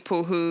some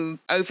people who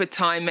over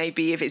time,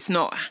 maybe if it's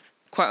not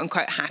quote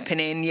unquote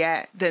happening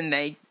yet, then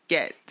they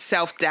get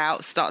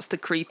self-doubt starts to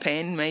creep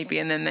in maybe,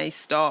 and then they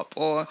stop.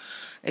 Or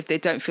if they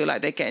don't feel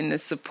like they're getting the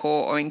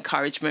support or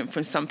encouragement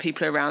from some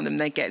people around them,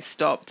 they get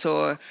stopped,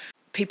 or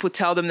people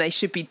tell them they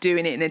should be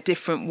doing it in a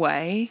different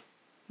way,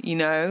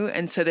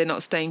 and so they're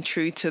not staying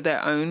true to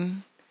their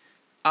own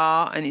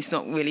art, and it's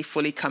not really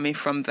fully coming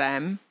from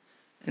them.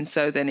 And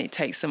so then it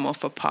takes them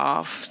off a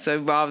path. So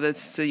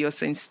you're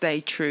saying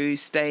stay true,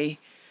 stay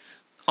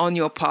on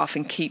your path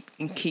and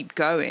keep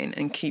going.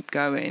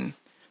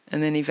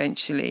 And then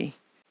eventually.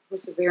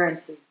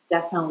 Perseverance is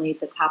definitely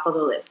at the top of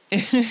the list.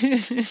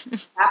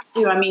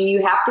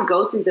 You have to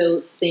go through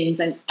those things.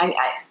 And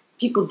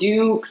people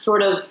do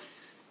sort of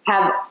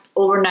have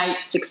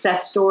overnight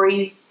success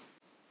stories,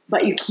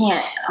 but you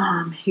can't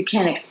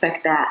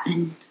expect that.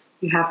 And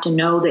you have to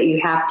know that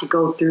you have to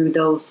go through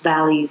those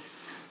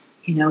valleys,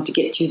 to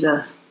get to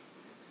the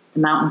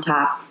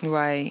mountaintop.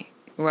 Right.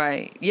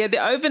 Yeah,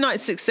 the overnight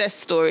success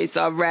stories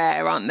are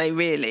rare, aren't they,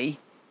 really?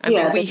 I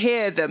mean, we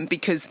hear them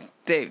because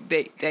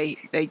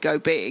they go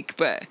big,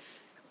 but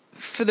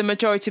for the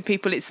majority of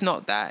people, it's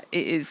not that.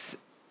 It is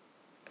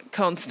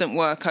constant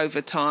work over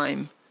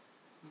time.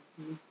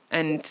 Mm-hmm.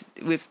 And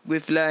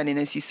with learning,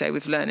 as you say,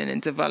 with learning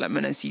and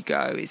development as you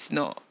go,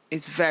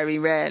 it's very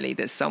rarely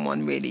that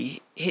someone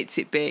really hits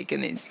it big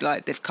and it's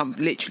like they've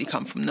literally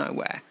come from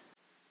nowhere.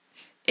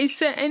 Is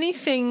there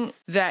anything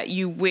that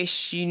you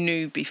wish you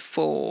knew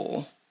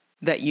before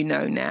that you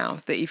know now,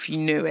 that if you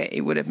knew it,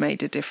 it would have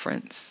made a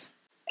difference?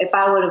 If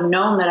I would have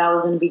known that I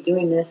was going to be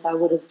doing this, I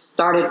would have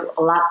started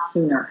a lot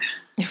sooner.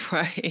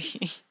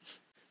 Right.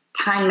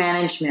 Time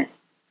management,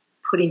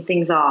 putting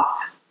things off,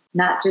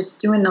 not just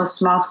doing those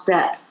small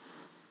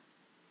steps,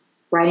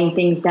 writing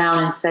things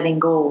down and setting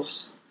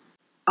goals.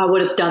 I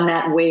would have done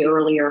that way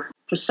earlier.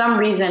 For some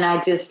reason, I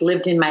just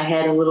lived in my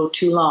head a little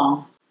too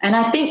long. And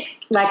I think,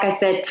 like I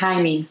said,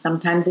 timing.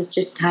 Sometimes it's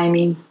just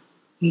timing.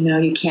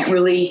 You can't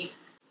really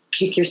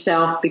kick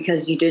yourself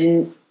because you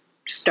didn't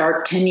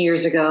start 10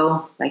 years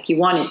ago like you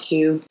wanted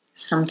to.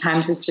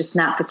 Sometimes it's just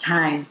not the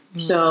time. Mm-hmm.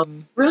 So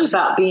it's really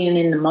about being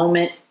in the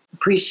moment,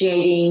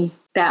 appreciating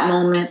that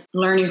moment,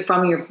 learning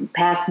from your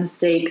past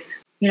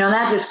mistakes.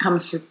 That just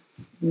comes through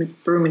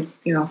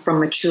from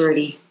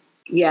maturity.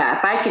 Yeah,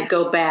 if I could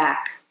go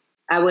back,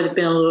 I would have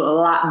been a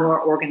lot more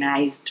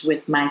organized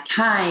with my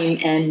time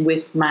and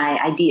with my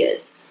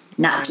ideas,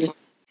 not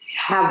just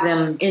have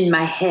them in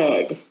my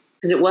head.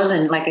 Because it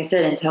wasn't, like I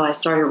said, until I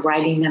started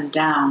writing them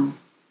down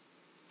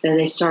that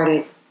they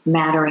started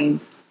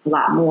mattering a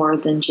lot more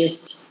than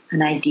just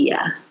an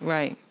idea.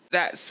 Right.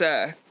 That's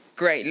a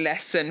great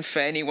lesson for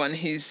anyone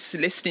who's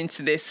listening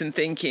to this and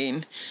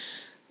thinking,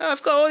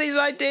 I've got all these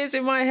ideas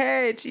in my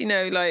head,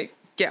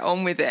 get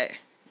on with it.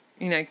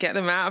 Get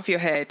them out of your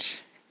head.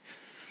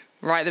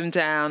 Write them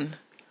down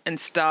and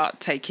start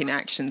taking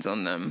actions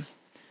on them,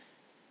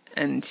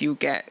 and you'll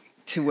get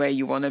to where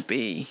you want to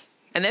be.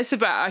 And that's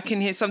I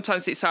can hear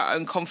sometimes it's our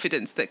own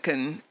confidence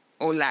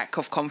or lack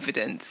of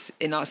confidence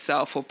in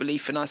ourselves or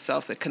belief in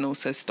ourselves that can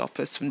also stop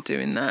us from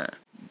doing that.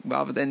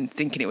 rather than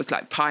thinking it was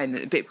like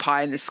a bit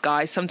pie in the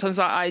sky. Sometimes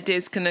our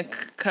ideas can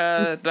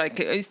occur like,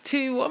 what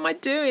am I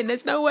doing?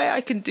 There's no way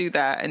I can do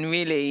that. And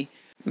really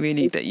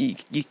that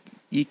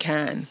you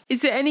can.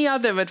 Is there any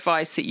other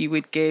advice that you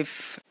would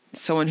give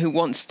someone who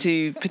wants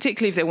to,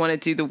 particularly if they want to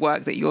do the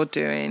work that you're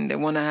doing, they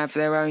want to have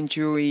their own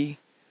jewelry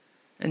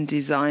and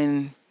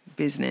design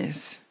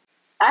business?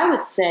 I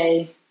would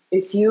say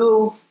if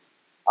you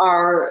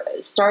are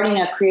starting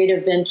a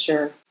creative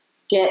venture,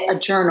 get a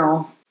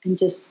journal and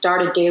just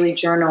start a daily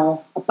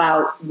journal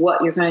about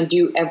what you're going to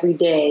do every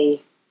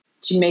day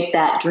to make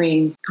that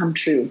dream come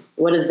true.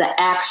 What is the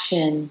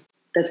action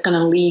that's going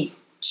to lead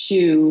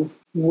to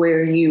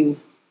where you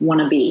want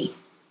to be?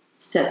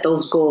 Set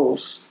those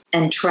goals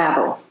and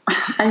travel.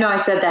 I know I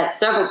said that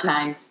several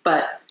times,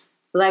 but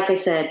like I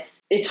said,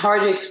 it's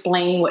hard to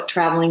explain what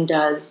traveling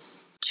does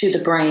to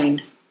the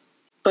brain,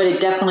 but it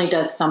definitely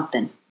does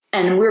something.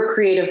 And we're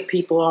creative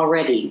people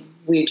already.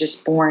 We're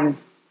just born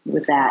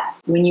with that.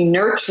 When you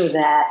nurture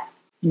that,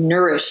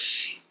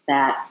 nourish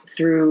that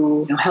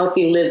through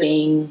healthy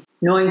living,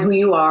 knowing who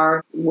you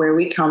are, where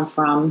we come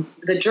from,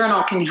 the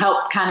journal can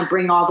help kind of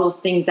bring all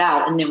those things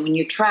out. And then when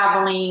you're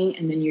traveling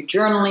and then you're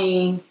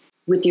journaling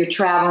with your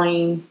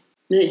traveling,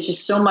 there's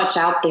just so much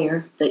out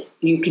there that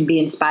you can be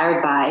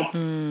inspired by.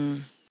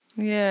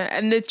 Yeah,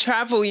 and the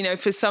travel,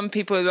 for some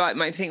people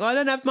might think, I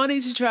don't have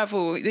money to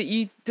travel.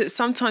 That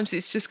sometimes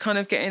it's just kind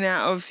of getting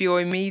out of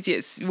your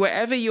immediate,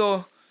 wherever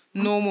your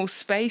normal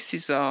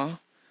spaces are.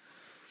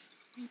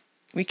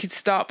 We could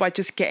start by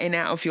just getting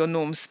out of your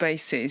normal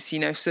spaces.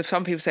 So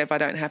some people say, if I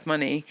don't have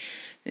money,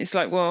 it's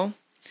like, well,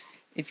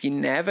 if you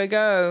never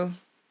go,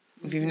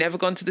 if you've never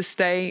gone to the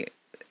state,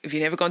 if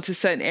you've never gone to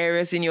certain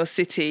areas in your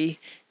city,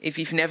 if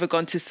you've never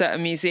gone to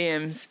certain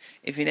museums,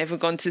 if you've never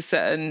gone to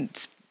certain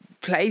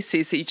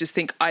places that you just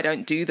think, I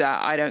don't do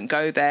that, I don't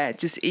go there,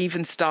 just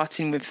even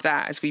starting with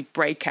that as we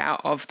break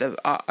out of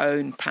our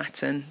own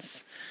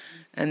patterns.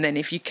 And then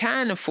if you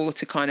can afford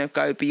to kind of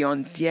go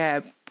beyond,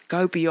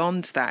 go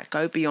beyond that,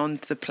 go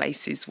beyond the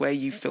places where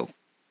you feel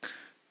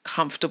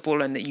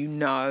comfortable and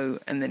that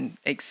and then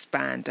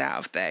expand out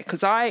of there.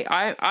 Because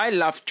I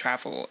love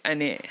travel,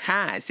 and it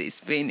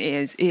has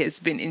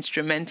been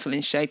instrumental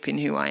in shaping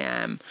who I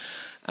am.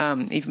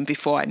 Even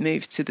before I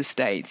moved to the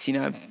States,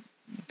 I've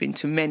been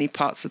to many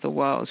parts of the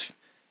world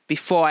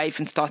before I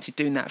even started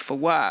doing that for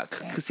work,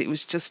 because it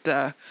was just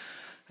I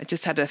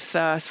just had a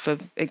thirst for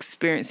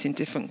experiencing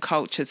different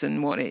cultures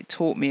and what it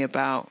taught me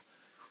about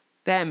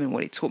them and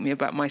what it taught me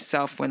about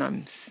myself when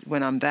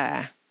I'm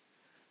there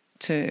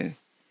too.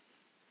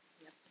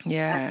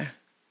 Yeah.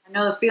 I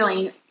know the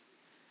feeling.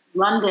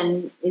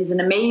 London is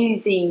an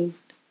amazing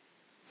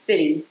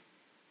city,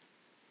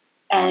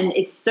 and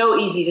it's so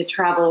easy to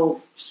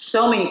travel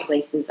so many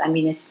places. I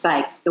mean, it's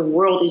like the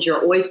world is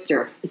your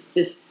oyster. It's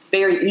just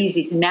very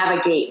easy to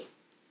navigate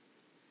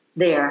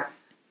there.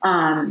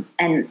 And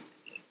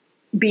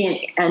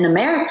being an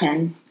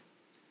American,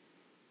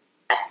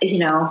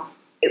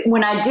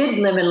 when I did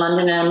live in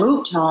London and I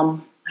moved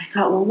home, I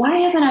thought, well, why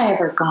haven't I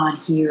ever gone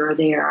here or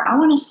there? I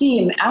want to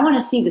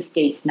see the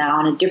States now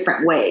in a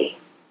different way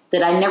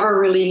that I never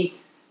really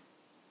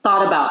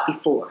thought about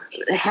before.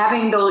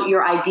 Having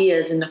your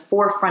ideas in the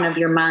forefront of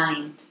your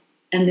mind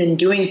and then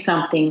doing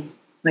something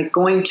like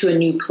going to a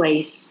new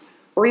place,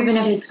 or even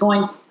if it's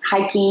going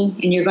hiking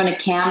and you're going to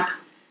camp,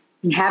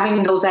 and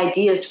having those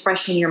ideas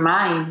fresh in your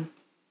mind,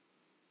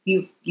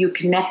 you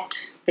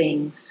connect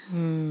things.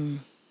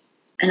 And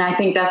I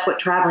think that's what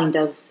traveling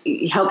does.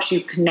 It helps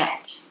you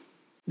connect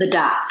the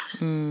dots.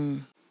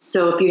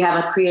 So if you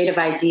have a creative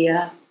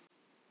idea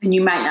and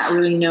you might not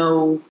really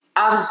know,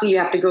 obviously you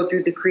have to go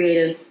through the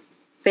creative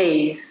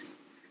phase.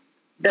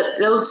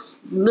 Those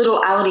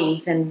little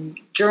outings and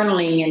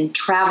journaling and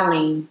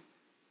traveling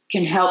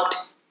can help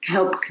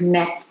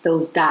connect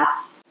those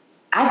dots.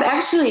 I've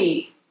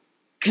actually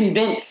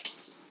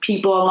convinced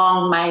people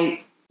along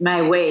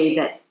my way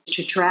that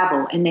to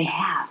travel, and they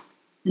have,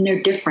 and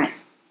they're different.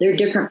 They're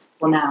different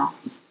people now,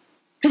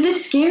 because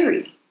it's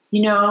scary.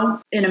 In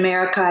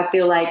America, I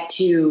feel like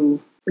to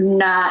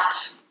not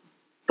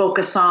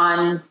focus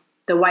on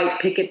the white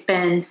picket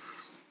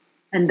fence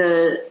and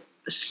the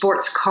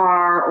sports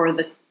car or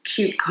the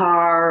cute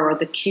car or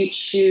the cute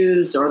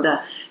shoes or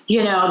the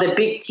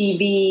big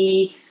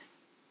TV,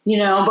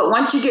 but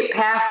once you get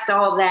past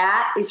all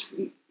that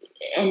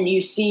and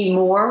you see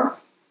more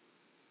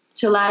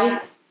to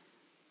life,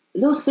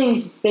 those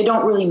things, they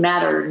don't really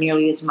matter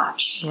nearly as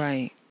much.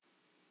 Right.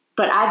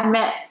 But I've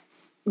met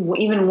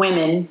even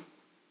women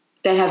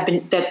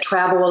that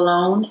travel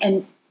alone,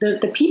 and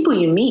the people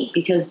you meet,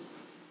 because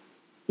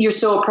you're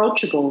so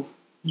approachable,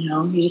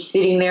 you're just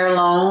sitting there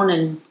alone,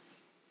 and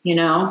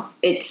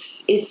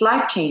it's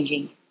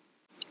life-changing.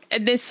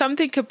 And there's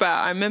something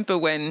about, I remember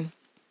when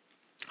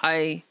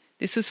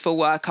this was for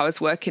work, I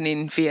was working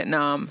in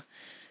Vietnam,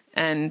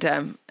 and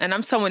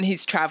I'm someone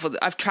who's traveled,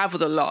 I've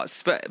traveled a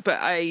lot, but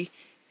I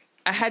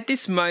had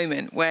this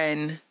moment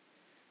when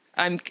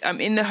I'm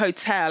in the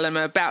hotel and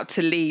I'm about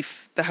to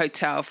leave the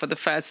hotel for the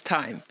first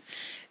time.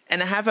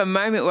 And I have a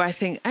moment where I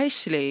think,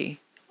 actually,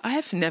 I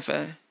have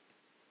never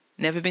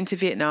Never been to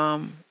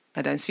Vietnam.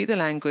 I don't speak the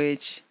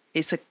language.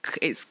 It's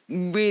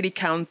really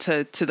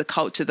counter to the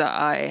culture that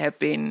I have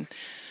been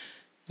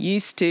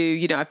used to.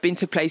 You know, I've been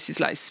to places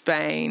like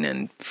Spain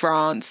and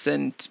France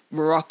and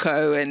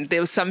Morocco, and there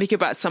was something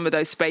about some of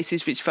those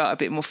spaces which felt a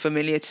bit more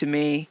familiar to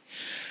me.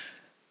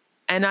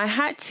 And I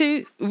had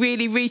to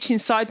really reach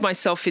inside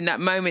myself in that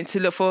moment to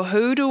look for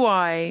how do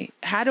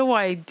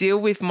I deal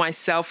with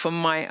myself and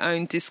my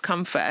own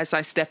discomfort as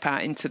I step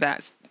out into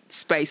that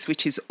space,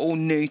 which is all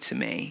new to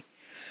me.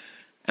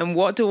 And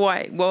what do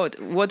I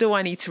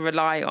need to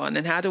rely on,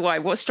 and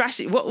what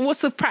strategy,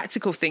 what's the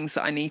practical things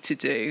that I need to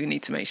do? I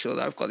need to make sure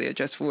that I've got the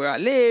address for where I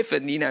live,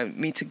 and, you know,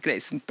 need to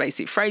get some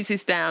basic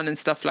phrases down and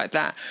stuff like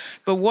that.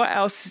 But what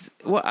else,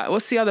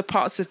 what's the other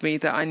parts of me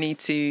that I need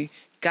to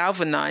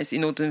galvanize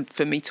in order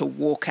for me to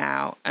walk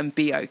out and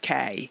be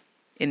okay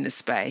in the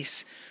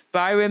space? But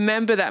I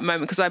remember that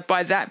moment because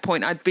by that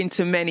point I'd been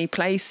to many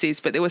places,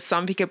 but there was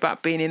something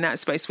about being in that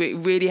space where it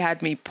really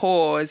had me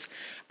pause.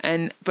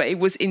 But it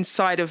was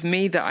inside of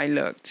me that I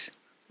looked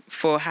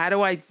for how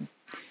do I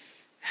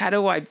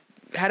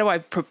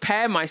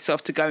prepare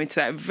myself to go into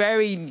that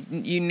very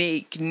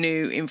unique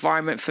new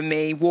environment for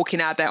me, walking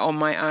out there on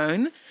my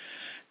own.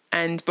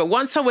 But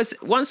once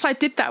I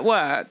did that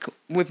work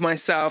with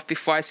myself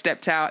before I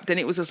stepped out, then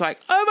it was just like,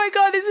 oh my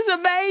God, this is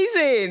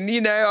amazing.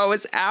 You know, I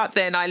was out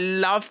there and I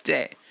loved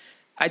it.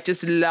 I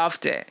just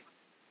loved it,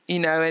 you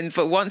know.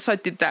 But once I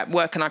did that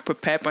work and I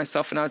prepared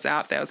myself and I was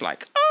out there, I was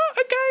like, oh,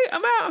 okay,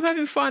 I'm out, I'm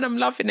having fun, I'm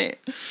loving it.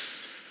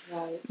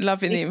 Right.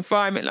 Loving the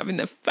environment, loving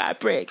the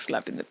fabrics,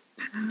 loving the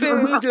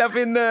food,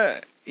 loving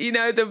the, you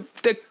know, the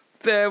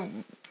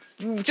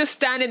just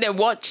standing there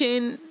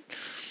watching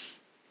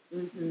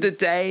the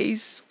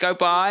days go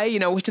by, you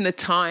know, watching the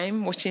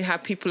time, watching how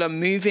people are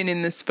moving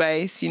in the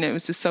space. You know, it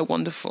was just so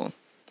wonderful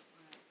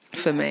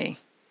for me.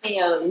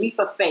 A leap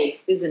of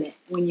faith, isn't it,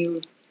 when you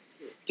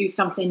do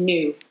something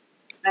new?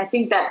 And I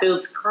think that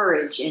builds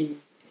courage and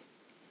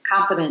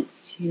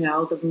confidence. You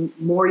know, the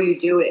more you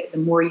do it, the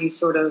more you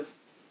sort of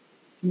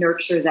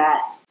nurture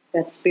that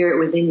spirit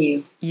within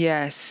you.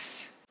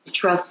 Yes.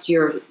 Trust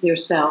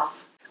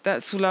yourself.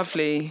 That's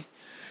lovely.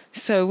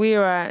 So we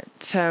are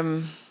at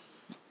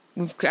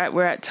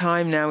we're at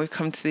time now. We've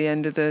come to the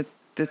end of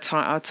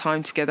our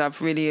time together.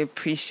 I've really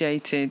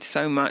appreciated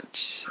so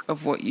much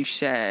of what you've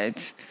shared,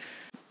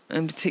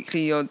 and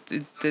particularly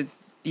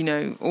you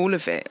know, all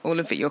of it,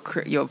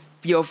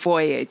 your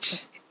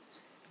voyage,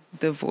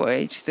 the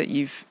voyage that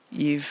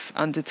you've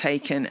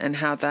undertaken, and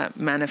how that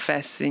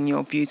manifests in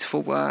your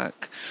beautiful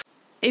work.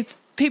 If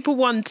people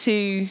want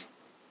to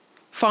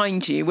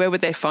find you, where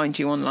would they find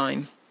you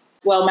online?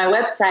 Well, my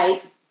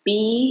website,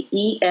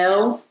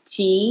 BELTSHAZZAR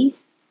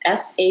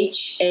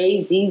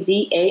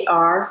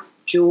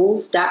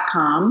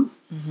Jewels.com.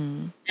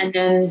 Mm-hmm. And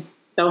then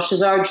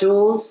Belshazzar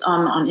Jewels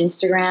on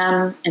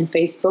Instagram and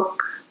Facebook.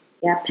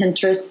 Yeah,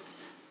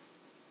 Pinterest.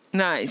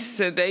 Nice.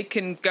 So they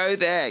can go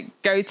there,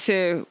 go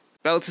to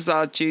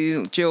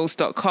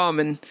BelshazzarJewels.com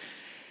and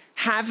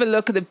have a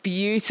look at the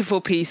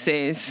beautiful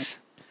pieces.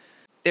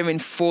 They're in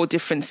 4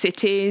 different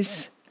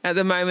cities at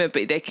the moment,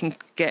 but you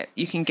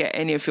can get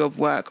any of your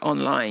work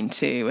online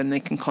too, and they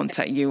can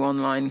contact you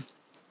online.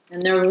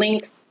 And there are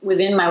links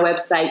within my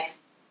website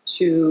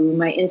to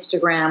my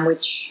Instagram,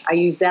 which I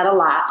use that a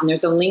lot. And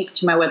there's a link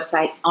to my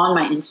website on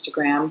my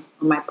Instagram,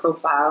 on my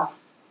profile.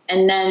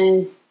 And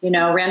then, you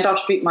know, Randolph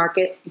Street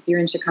Market, if you're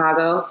in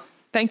Chicago.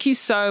 Thank you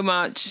so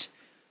much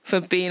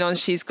for being on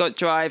She's Got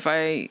Drive.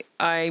 I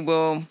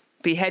will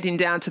be heading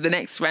down to the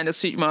next Randolph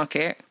Street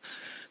Market.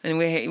 And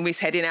we're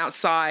heading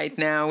outside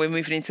now. We're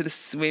moving into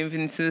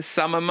the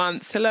summer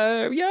months.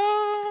 Hello,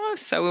 yeah.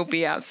 So we'll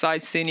be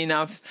outside soon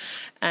enough,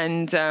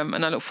 and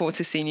I look forward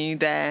to seeing you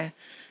there.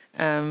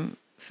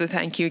 So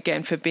thank you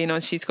again for being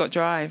on She's Got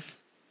Drive.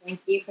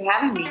 Thank you for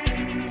having me.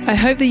 I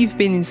hope that you've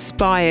been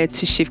inspired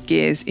to shift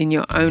gears in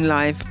your own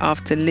life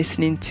after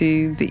listening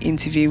to the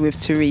interview with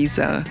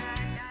Teresa.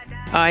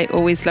 I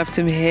always love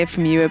to hear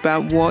from you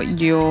about what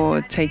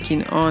you're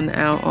taking on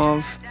out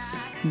of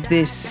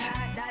this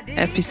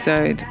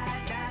episode.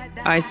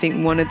 I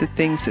think one of the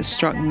things that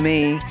struck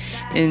me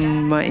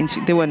in my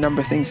interview, there were a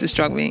number of things that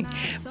struck me,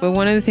 but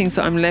one of the things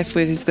that I'm left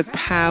with is the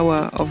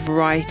power of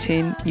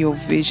writing your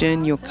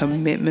vision, your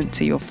commitment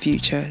to your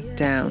future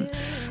down.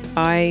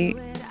 I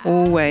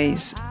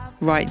always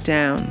write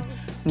down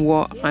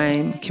what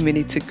I'm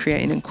committed to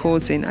creating and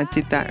causing. I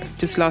did that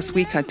just last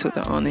week. I took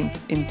that on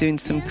in doing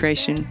some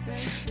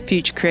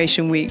future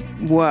creation week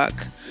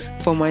work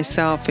for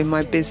myself in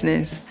my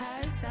business.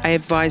 I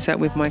advise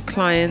that with my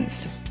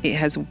clients. It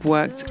has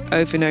worked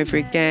over and over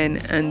again.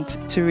 And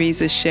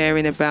Teresa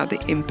sharing about the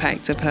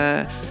impact of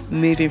her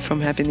moving from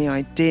having the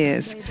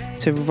ideas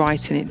to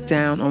writing it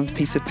down on a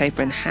piece of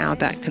paper, and how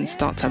that can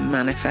start to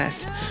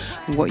manifest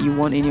what you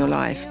want in your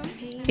life.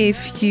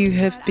 If you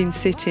have been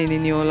sitting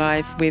in your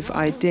life with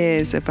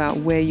ideas about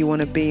where you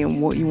want to be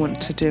and what you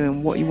want to do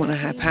and what you want to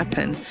have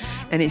happen,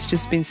 and it's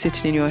just been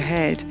sitting in your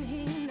head,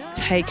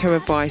 take her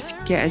advice,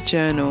 get a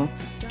journal,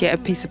 get a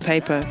piece of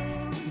paper,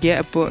 Get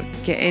a book,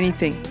 get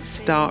anything,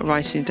 start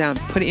writing it down.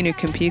 Put it in your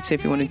computer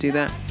if you want to do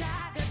that.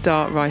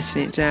 Start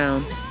writing it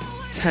down.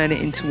 Turn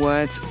it into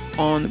words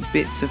on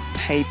bits of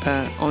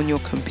paper, on your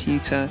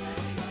computer.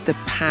 The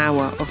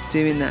power of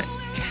doing that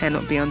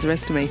cannot be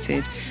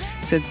underestimated.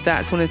 So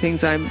that's one of the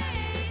things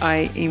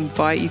I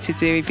invite you to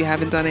do if you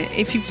haven't done it.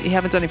 If you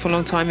haven't done it for a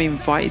long time, I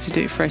invite you to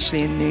do it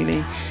freshly and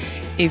newly.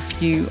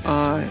 If you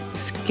are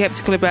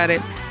skeptical about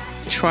it,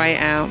 try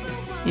it out,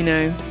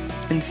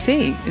 and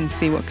see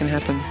what can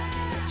happen.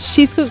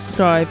 She's Got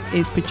Drive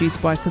is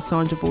produced by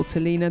Cassandra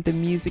Vortolina. The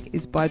music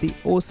is by the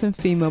awesome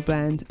female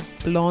band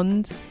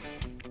Blonde.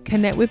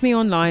 Connect with me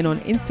online on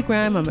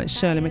Instagram. I'm at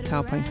Shirley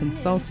McAlpine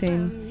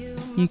Consulting.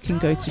 You can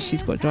go to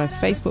She's Got Drive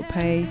Facebook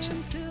page.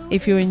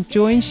 If you're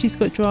enjoying She's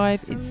Got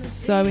Drive, it's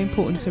so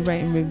important to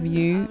rate and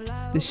review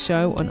the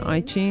show on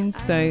iTunes.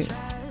 So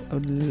I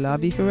would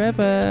love you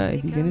forever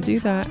if you're going to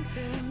do that.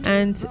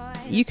 And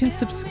you can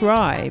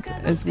subscribe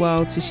as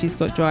well to She's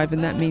Got Drive,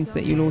 and that means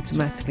that you'll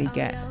automatically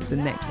get the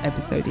next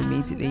episode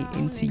immediately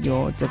into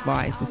your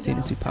device as soon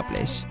as we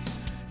publish.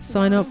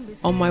 Sign up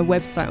on my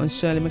website on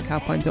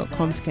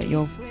shirleymcalpine.com to get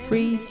your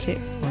free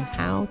tips on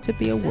how to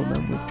be a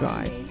woman with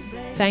drive.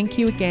 Thank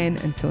you again.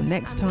 Until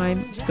next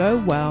time, go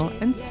well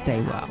and stay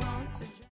well.